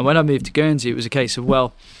that. And when I moved to Guernsey, it was a case of,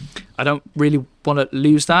 well, I don't really want to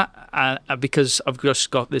lose that, because I've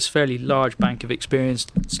just got this fairly large bank of experience,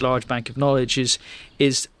 this large bank of knowledge,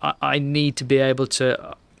 is I need to be able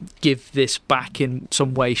to give this back in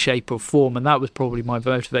some way, shape or form. And that was probably my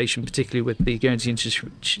motivation, particularly with the Guernsey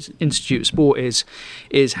Institute of Sport,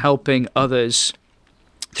 is helping others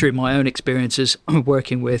through my own experiences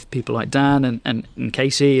working with people like Dan and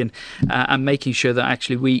Casey, and making sure that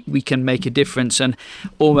actually we can make a difference. And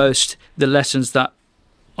almost the lessons that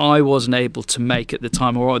I wasn't able to make at the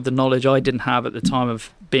time, or the knowledge I didn't have at the time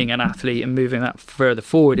of being an athlete and moving that further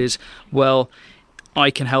forward, is, well, I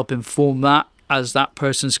can help inform that as that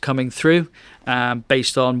person's coming through,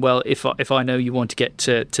 based on, well, if I know you want to get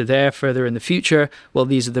to there further in the future, well,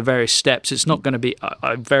 these are the various steps. It's not going to be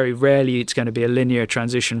very rarely it's going to be a linear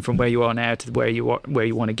transition from where you are now to where you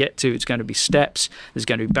want to get to. It's going to be steps. There's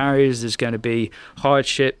going to be barriers. There's going to be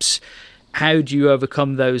hardships. How do you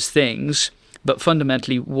overcome those things? But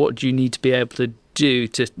fundamentally, what do you need to be able to do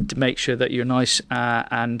to make sure that you're nice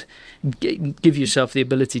and give yourself the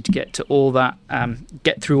ability to get to all that,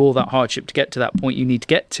 get through all that hardship to get to that point you need to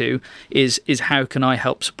get to, is how can I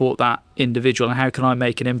help support that individual and how can I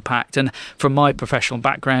make an impact? And from my professional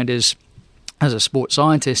background as a sports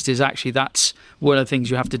scientist, is actually that's one of the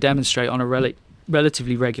things you have to demonstrate on a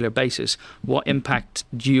relatively regular basis. What impact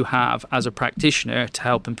do you have as a practitioner to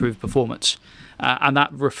help improve performance? And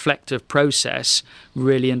that reflective process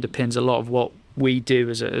really underpins a lot of what we do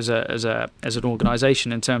as an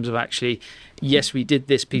organisation, in terms of actually, yes, we did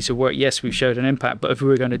this piece of work, yes, we showed an impact, but if we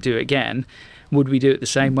were going to do it again, would we do it the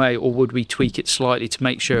same way, or would we tweak it slightly to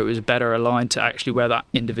make sure it was better aligned to actually where that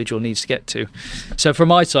individual needs to get to? So from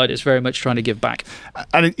my side, it's very much trying to give back.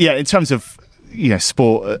 And in terms of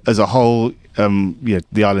sport as a whole,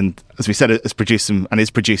 the island, as we said, has produced some and is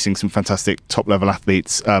producing some fantastic top level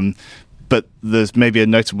athletes. But there's maybe a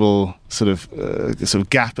notable sort of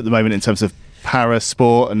gap at the moment in terms of para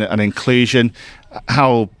sport and inclusion.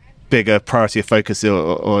 How big a priority of focus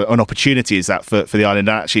or an opportunity is that for the island,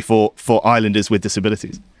 and actually for islanders with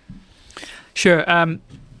disabilities? Sure.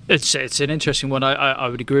 It's an interesting one. I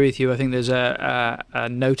would agree with you. I think there's a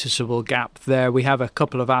noticeable gap there. We have a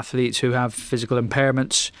couple of athletes who have physical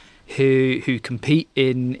impairments who compete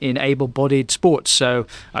in able-bodied sports. So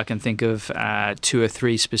I can think of 2 or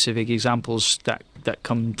 3 specific examples that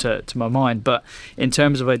come to my mind. But in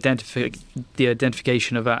terms of the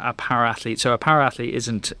identification of a para-athlete, so a para-athlete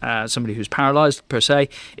isn't somebody who's paralysed per se,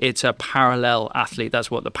 it's a parallel athlete. That's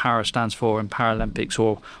what the para stands for in Paralympics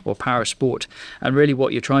or para-sport. And really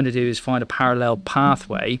what you're trying to do is find a parallel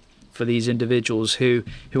pathway for these individuals who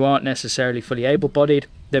aren't necessarily fully able-bodied.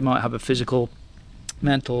 They might have a physical,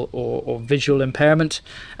 mental or visual impairment,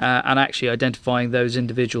 and actually identifying those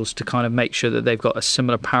individuals to kind of make sure that they've got a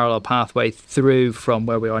similar parallel pathway through from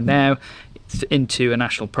where we are now into a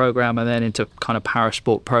national program and then into kind of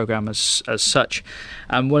parasport program as such.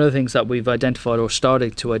 And one of the things that we've identified or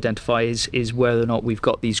started to identify is whether or not we've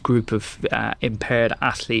got these group of impaired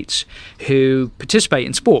athletes who participate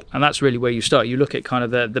in sport. And that's really where you start. You look at kind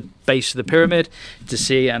of the base of the pyramid to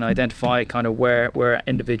see and identify kind of where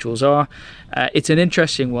individuals are. It's an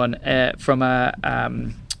interesting one from a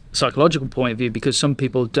psychological point of view, because some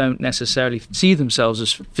people don't necessarily see themselves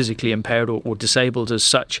as physically impaired or disabled as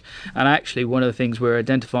such. And actually one of the things we're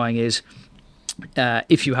identifying is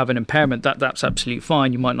if you have an impairment, that's absolutely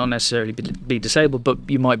fine. You might not necessarily be disabled, but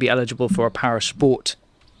you might be eligible for a parasport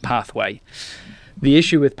pathway. The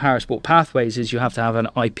issue with parasport pathways is you have to have an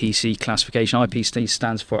IPC classification. IPC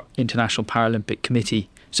stands for International Paralympic Committee.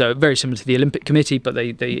 So very similar to the Olympic Committee, but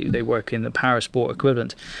they work in the parasport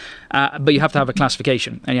equivalent. But you have to have a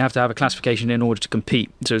classification, and you have to have a classification in order to compete.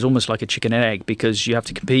 So it's almost like a chicken and egg, because you have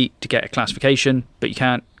to compete to get a classification, but you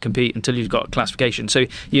can't compete until you've got a classification. So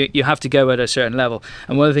you have to go at a certain level.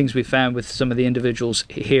 And one of the things we found with some of the individuals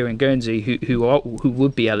here in Guernsey who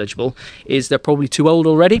would be eligible is they're probably too old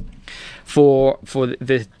already for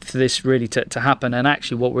this really to happen. And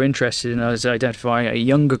actually what we're interested in is identifying a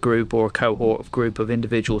younger group or a cohort of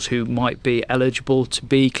individuals who might be eligible to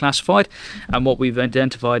be classified. And what we've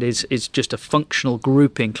identified is just a functional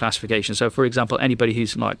grouping classification. So for example, anybody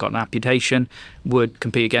who's got an amputation would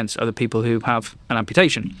compete against other people who have an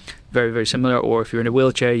amputation. Very, very similar. Or if you're in a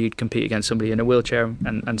wheelchair, you'd compete against somebody in a wheelchair,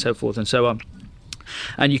 and so forth and so on.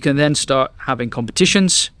 And you can then start having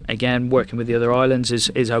competitions. Again, working with the other islands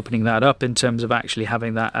is opening that up in terms of actually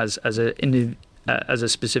having that as a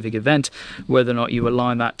specific event, whether or not you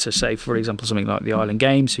align that to, say, for example, something like the Island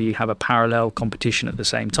Games, so you have a parallel competition at the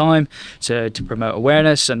same time to promote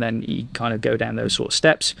awareness, and then you kind of go down those sort of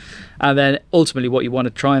steps. And then ultimately what you want to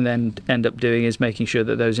try and then end up doing is making sure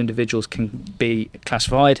that those individuals can be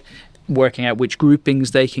classified, working out which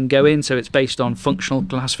groupings they can go in. So it's based on functional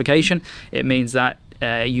classification. It means that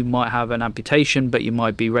you might have an amputation, but you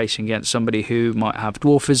might be racing against somebody who might have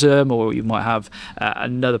dwarfism, or you might have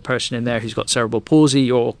another person in there who's got cerebral palsy.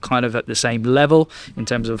 You're kind of at the same level in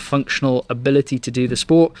terms of functional ability to do the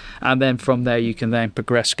sport, and then from there you can then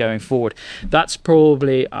progress going forward. That's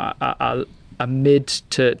probably a mid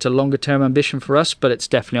to longer term ambition for us, but it's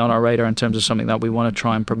definitely on our radar in terms of something that we want to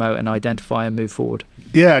try and promote and identify and move forward.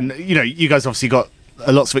 Yeah, and you guys obviously got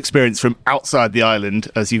lots of experience from outside the island,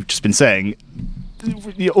 as you've just been saying.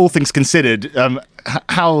 All things considered,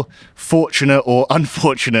 how fortunate or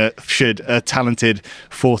unfortunate should a talented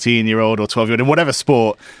 14-year-old or 12-year-old in whatever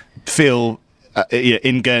sport feel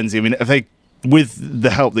in Guernsey? I mean, if they, with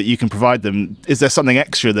the help that you can provide them, is there something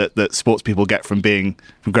extra that sports people get from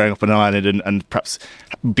growing up on an island and perhaps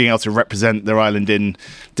being able to represent their island in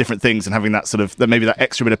different things and having that sort of maybe that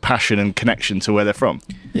extra bit of passion and connection to where they're from?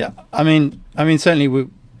 Yeah, I mean certainly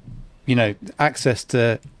access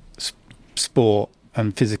to sport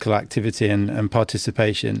and physical activity and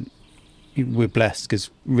participation, we're blessed because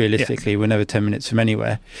realistically we're never 10 minutes from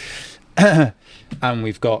anywhere. And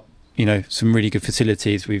we've got some really good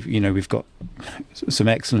facilities. We've got some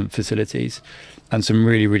excellent facilities and some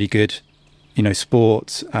really, really good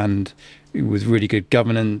sports, and with really good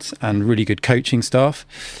governance and really good coaching staff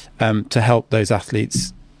to help those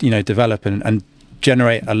athletes develop and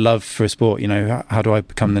generate a love for a sport. How do I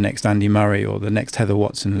become the next Andy Murray or the next Heather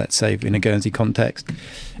Watson, let's say, in a Guernsey context?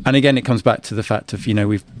 And again, it comes back to the fact of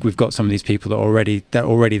we've got some of these people that are already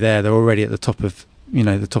there, they're already at the top of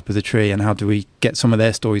the top of the tree, and how do we get some of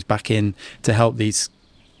their stories back in to help these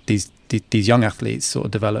young athletes sort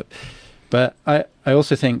of develop? But I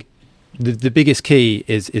also think the biggest key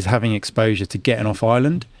is having exposure to getting off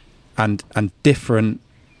island and different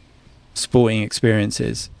sporting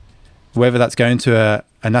experiences, whether that's going to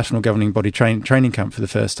a national governing body training camp for the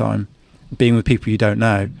first time, being with people you don't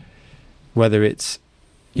know, whether it's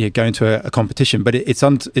going to a competition. But it's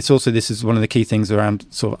also, this is one of the key things around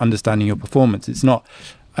sort of understanding your performance. It's not,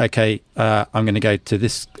 okay, I'm going to go to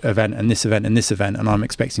this event and this event and this event and I'm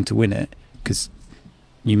expecting to win it, because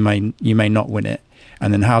you may not win it.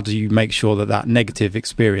 And then how do you make sure that negative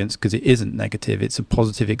experience, because it isn't negative, it's a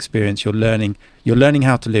positive experience. You're learning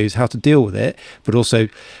how to lose, how to deal with it, but also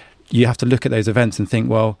you have to look at those events and think,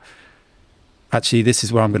 well, actually, this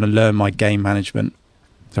is where I'm going to learn my game management.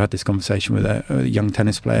 So I had this conversation with a young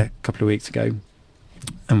tennis player a couple of weeks ago,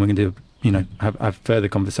 and we're going to do, have further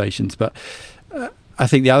conversations. But I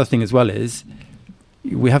think the other thing as well is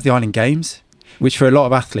we have the Island Games, which for a lot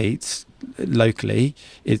of athletes locally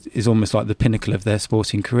is almost like the pinnacle of their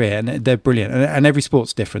sporting career, and they're brilliant. And every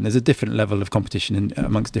sport's different. There's a different level of competition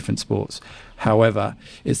amongst different sports. However,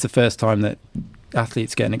 it's the first time that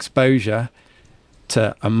athletes get an exposure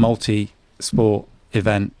to a multi-sport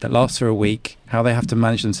event that lasts for a week, how they have to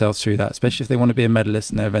manage themselves through that, especially if they want to be a medalist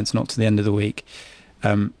and their event's not to the end of the week.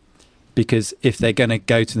 Because if they're going to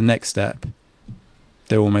go to the next step,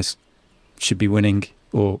 they almost should be winning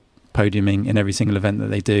or podiuming in every single event that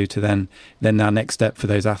they do, to then our next step for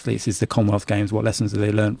those athletes is the Commonwealth Games. What lessons have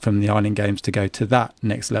they learned from the Island Games to go to that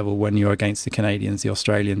next level when you're against the Canadians, the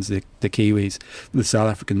Australians, the Kiwis, the South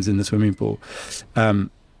Africans in the swimming pool?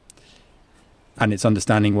 And it's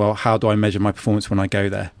understanding, well, how do I measure my performance when I go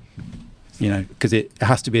there? Because it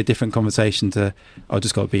has to be a different conversation to, I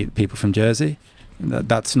just got to beat people from Jersey.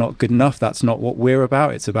 That's not good enough. That's not what we're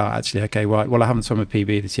about. It's about actually, okay, right, well, I haven't swum a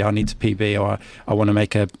PB this year. I need to PB, or I want to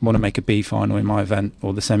make a B final in my event,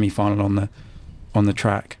 or the semi final on the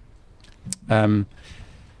track.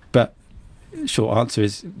 But short answer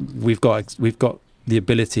is we've got the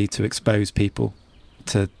ability to expose people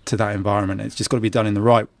to that environment. It's just got to be done in the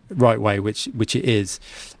right way, which it is,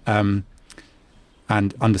 and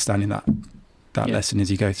understanding that lesson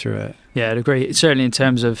as you go through it. Yeah, I'd agree. Certainly in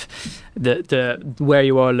terms of the where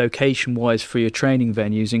you are location wise for your training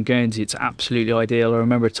venues in Guernsey, it's absolutely ideal. I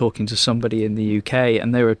remember talking to somebody in the UK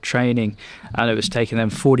and they were training, and it was taking them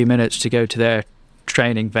 40 minutes to go to their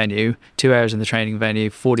training venue, 2 hours in the training venue,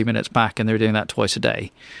 40 minutes back, and they were doing that twice a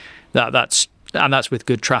day. That's with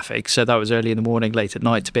good traffic. So that was early in the morning, late at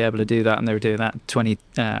night to be able to do that, and they were doing that 20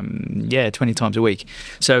 times a week.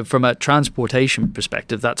 So from a transportation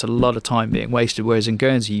perspective, that's a lot of time being wasted. Whereas in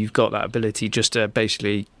Guernsey, you've got that ability just to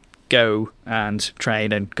basically go and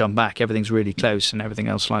train and come back. Everything's really close and everything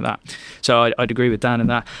else like that. So I'd agree with Dan in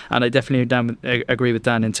that, and I definitely agree with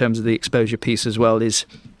Dan in terms of the exposure piece as well.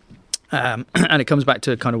 And it comes back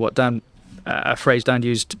to kind of what Dan. A phrase Dan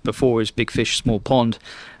used before is big fish, small pond,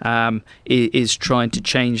 is trying to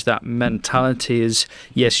change that mentality. Is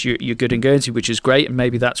yes, you're good in Guernsey, which is great, and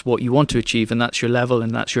maybe that's what you want to achieve, and that's your level,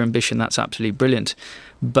 and that's your ambition. That's absolutely brilliant.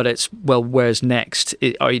 But it's, well, where's next?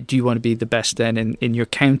 Do you want to be the best then in your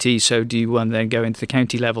county? So do you want to then go into the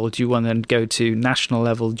county level? Do you want to then go to national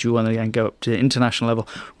level? Do you want to then go up to international level?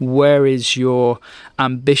 Where is your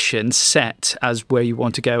ambition set as where you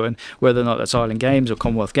want to go? And whether or not that's Island Games or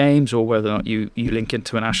Commonwealth Games, or whether or not you link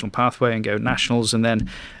into a national pathway and go nationals and then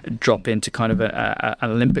drop into kind of an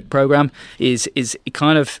Olympic program is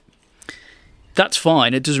kind of, that's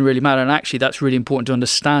fine. It doesn't really matter. And actually, that's really important to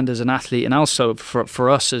understand as an athlete, and also for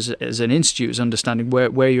us as an institute, is understanding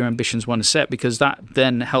where your ambitions want to set, because that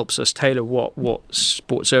then helps us tailor what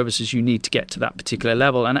sport services you need to get to that particular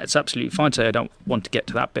level. And it's absolutely fine to say, I don't want to get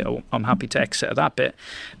to that bit, or I'm happy to exit at that bit.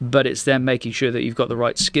 But it's then making sure that you've got the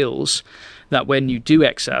right skills, that when you do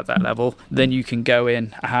exit at that level, then you can go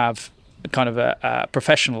in, have kind of a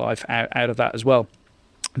professional life out of that as well.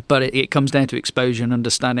 But it comes down to exposure and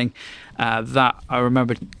understanding that. I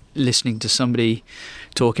remember listening to somebody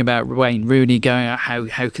talking about Wayne Rooney, going,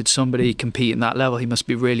 how could somebody compete in that level? He must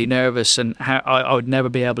be really nervous, and how I would never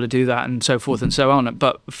be able to do that, and so forth and so on.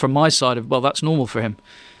 But from my side of, well, that's normal for him.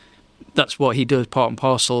 That's what he does, part and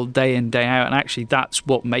parcel, day in, day out, and actually that's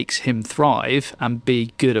what makes him thrive and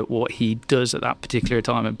be good at what he does at that particular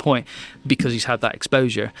time and point, because he's had that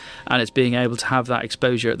exposure. And it's being able to have that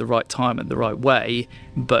exposure at the right time and the right way,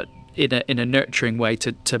 but in a nurturing way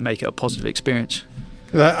to make it a positive experience.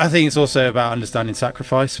 I think it's also about understanding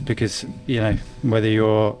sacrifice, because, you know, whether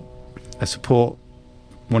you're a support,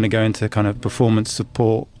 want to go into kind of performance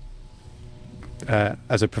support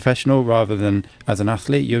as a professional rather than as an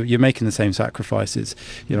athlete, you're making the same sacrifices.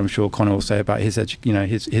 You know, I'm sure Conor will say about his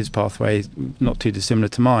pathway is not too dissimilar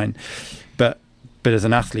to mine, but as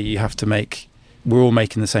an athlete, you have to we're all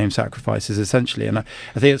making the same sacrifices essentially. And I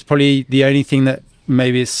think it's probably the only thing that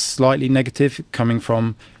maybe is slightly negative coming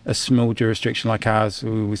from a small jurisdiction like ours.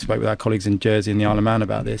 We spoke with our colleagues in Jersey and the Isle of Man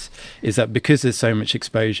about this, is that because there's so much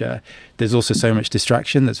exposure, there's also so much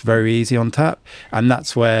distraction that's very easy on tap, and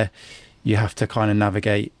that's where you have to kind of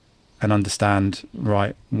navigate and understand,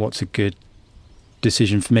 right, what's a good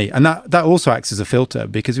decision for me. And that also acts as a filter,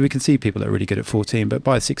 because we can see people that are really good at 14, but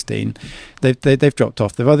by 16 they've dropped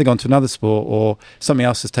off. They've either gone to another sport or something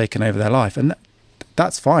else has taken over their life, and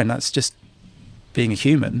that's fine. That's just being a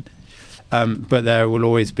human. But there will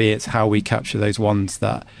always be, it's how we capture those ones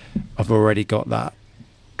that have already got that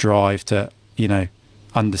drive to, you know,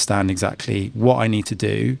 understand exactly what I need to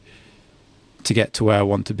do to get to where I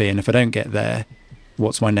want to be. And if I don't get there,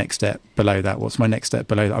 what's my next step below that? What's my next step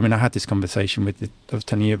below that? I mean, I had this conversation with I was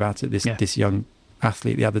telling you about it, this young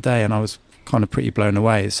athlete the other day, and I was kind of pretty blown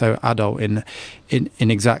away. It's so adult in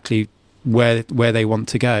exactly where they want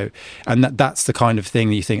to go. And that's the kind of thing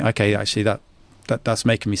that you think, okay, actually that's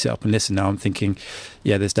making me sit up and listen now. I'm thinking,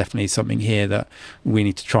 yeah, there's definitely something here that we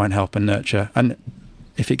need to try and help and nurture. And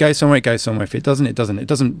if it goes somewhere, it goes somewhere. If it doesn't, it doesn't. It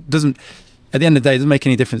doesn't. At the end of the day, it doesn't make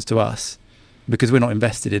any difference to us, because we're not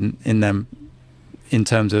invested in them in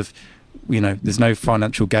terms of, you know, there's no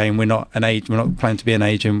financial gain. We're not planning to be an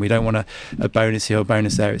agent. We don't want a bonus here or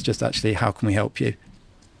bonus there. It's just actually, how can we help you?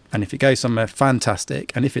 And if it goes somewhere,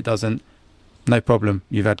 fantastic. And if it doesn't, no problem.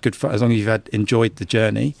 You've had good fun, as long as you've enjoyed the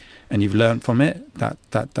journey and you've learned from it.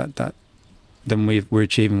 Then we're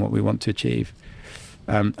achieving what we want to achieve.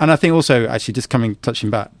 And I think also, actually, just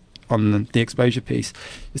touching back on the exposure piece,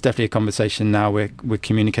 it's definitely a conversation now we're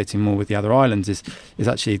communicating more with the other islands. Is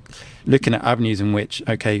actually looking at avenues in which,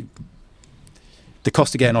 okay, the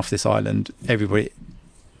cost of getting off this island, everybody,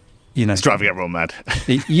 you know, it's driving everyone mad.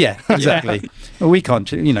 Yeah, exactly. Well, we can't,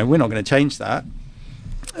 you know, we're not going to change that.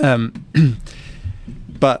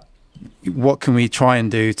 But what can we try and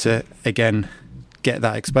do to, again, get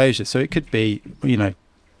that exposure? So it could be, you know,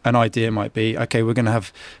 an idea might be, okay, we're going to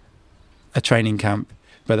have a training camp,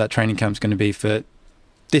 but that training camp's going to be for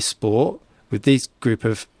this sport with these group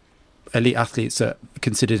of elite athletes that are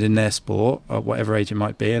considered in their sport, or whatever age it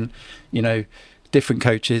might be, and, you know, different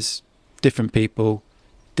coaches, different people,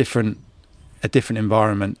 a different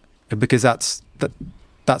environment, because that's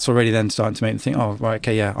already then starting to make them think, oh, right,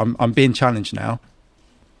 okay, yeah, I'm being challenged now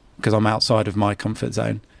because I'm outside of my comfort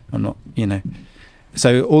zone. I'm not, you know.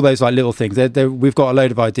 So all those like little things, we've got a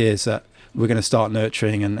load of ideas that we're going to start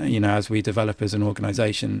nurturing, and, you know, as we develop as an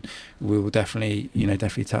organisation, we will definitely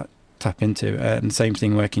tap into. And same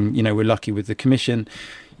thing working, you know, we're lucky with the commission,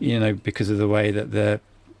 you know, because of the way that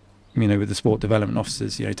with the sport development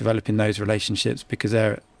officers, you know, developing those relationships, because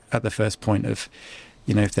they're at the first point of,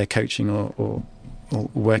 you know, if they're coaching or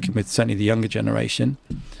working with certainly the younger generation,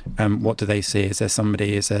 what do they see? Is there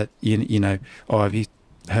somebody, you know, oh, have you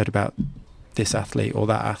heard about this athlete or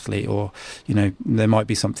that athlete, or, you know, there might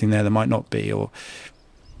be something there might not be,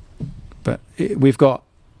 but we've got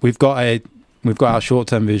our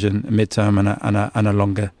short-term vision, a mid-term, and a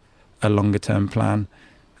longer term plan.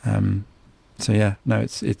 So yeah, no,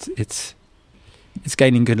 it's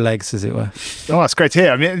gaining good legs, as it were. Oh, that's great to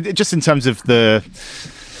hear. I mean, just in terms of the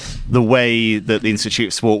way that the Institute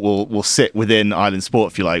of Sport will sit within Island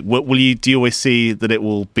Sport, if you like, do you always see that it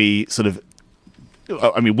will be sort of,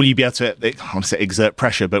 I mean, will you be able to, I want to say exert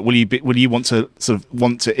pressure, but will you want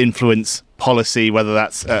to influence policy, whether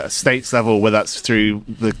that's at a states level, whether that's through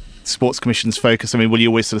the Sports Commission's focus? I mean, will you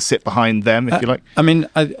always sort of sit behind them, if you like? I mean,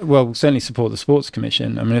 well, certainly support the Sports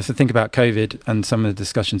Commission. I mean, if I think about COVID and some of the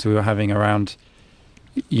discussions we were having around,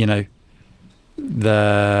 you know,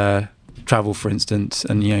 the travel, for instance,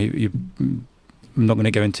 and, you know, I'm not going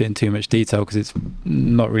to go into it in too much detail because it's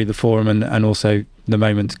not really the forum, and also the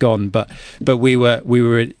moment's gone. But we were,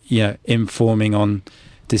 you know, informing on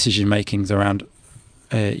decision makings around,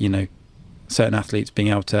 certain athletes being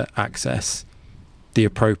able to access the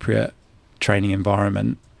appropriate training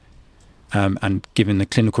environment, and given the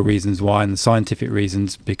clinical reasons why and the scientific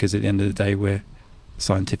reasons, because at the end of the day we're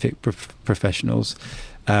scientific professionals,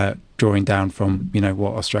 drawing down from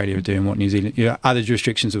what Australia are doing, what New Zealand, other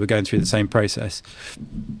jurisdictions that were going through the same process,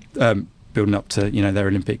 building up to their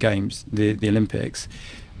Olympic Games, the Olympics.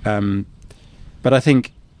 But I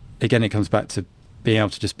think again it comes back to being able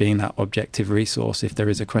to just being that objective resource if there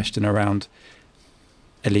is a question around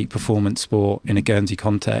elite performance sport in a Guernsey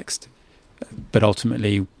context. But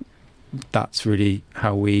ultimately that's really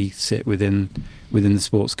how we sit within the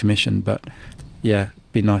Sports Commission. But yeah,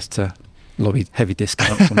 it'd be nice to lobby heavy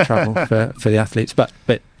discounts on travel for the athletes. But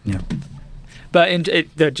But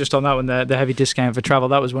just on that one, the heavy discount for travel,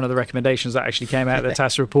 that was one of the recommendations that actually came out of the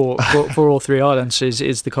TAS report for all three islands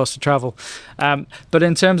is the cost of travel. But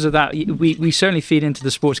in terms of that, we certainly feed into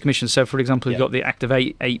the Sports Commission. So, for example, you've got the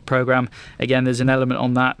Activate 8 programme. Again, there's an element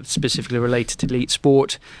on that specifically related to elite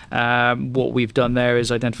sport. What we've done there is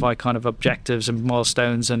identify kind of objectives and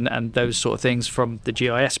milestones and those sort of things from the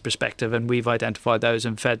GIS perspective, and we've identified those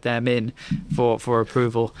and fed them in for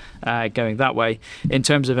approval going that way. In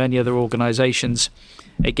terms of any other organisations,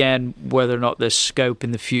 again, whether or not there's scope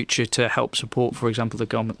in the future to help support, for example, the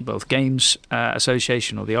Commonwealth Games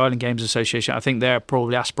Association or the Island Games Association, I think they're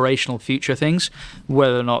probably aspirational future things.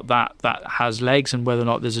 Whether or not that has legs and whether or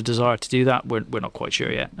not there's a desire to do that, we're not quite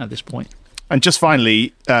sure yet at this point. And just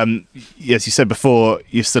finally, as you said before,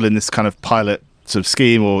 you're still in this kind of pilot sort of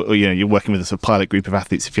scheme, or you're working with a sort of pilot group of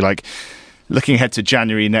athletes, if you like. Looking ahead to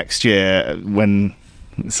January next year, when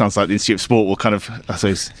it sounds like the Institute of Sport will kind of, I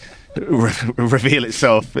suppose, reveal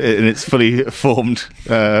itself in its fully formed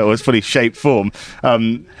or its fully shaped form.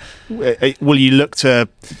 Will you look to,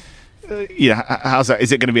 how's that?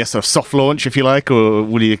 Is it going to be a sort of soft launch, if you like, or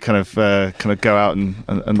will you kind of go out and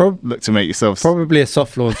look to make yourselves? Probably a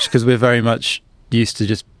soft launch, because we're very much used to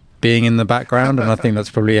just being in the background, and I think that's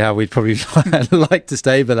probably how we'd probably like to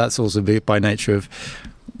stay. But that's also by nature of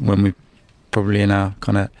when we probably in our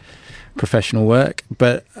kind of professional work.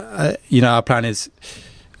 But our plan is,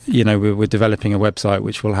 we're developing a website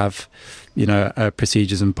which will have,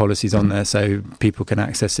 procedures and policies on there, so people can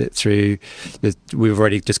access it through. We've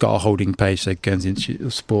already just got a holding page, so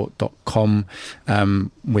guernseyinstituteofsport.com,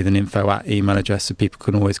 with an info@ email address, so people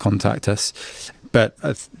can always contact us. But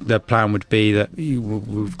the plan would be that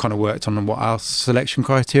we've kind of worked on what our selection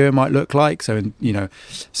criteria might look like. So,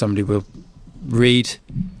 somebody will read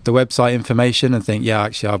the website information and think,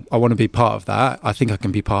 actually, I want to be part of that. I think I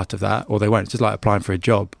can be part of that. Or they won't. It's just like applying for a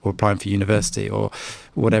job or applying for university or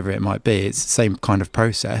whatever it might be. It's the same kind of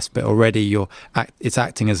process, but already it's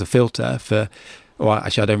acting as a filter for,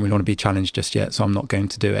 actually, I don't really want to be challenged just yet, so I'm not going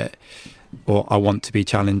to do it. Or I want to be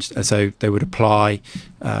challenged. And so they would apply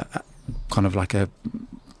kind of like a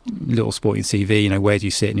little sporting CV, where do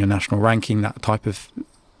you sit in your national ranking, that type of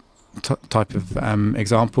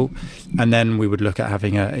example. And then we would look at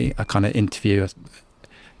having a kind of interview,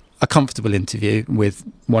 a comfortable interview with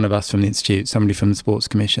one of us from the Institute, somebody from the Sports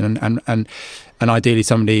Commission, and ideally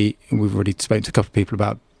somebody, we've already spoken to a couple of people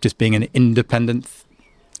about just being an independent,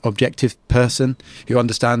 objective person who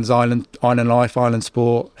understands island life, island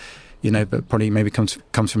sport, but probably maybe comes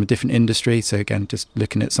from a different industry. So again, just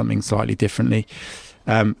looking at something slightly differently,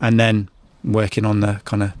 and then working on the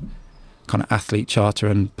kind of athlete charter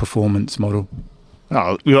and performance model.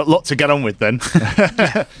 Oh, we've got a lot to get on with then.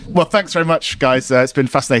 Well, thanks very much, guys. It's been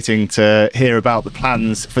fascinating to hear about the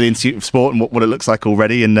plans for the Institute of Sport and what it looks like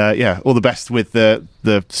already. And all the best with the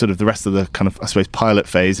sort of the rest of the kind of, I suppose, pilot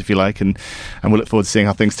phase, if you like. And we'll look forward to seeing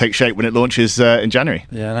how things take shape when it launches in January.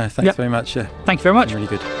 Yeah, no, thanks very much. Thank you very much. Really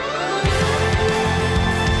good.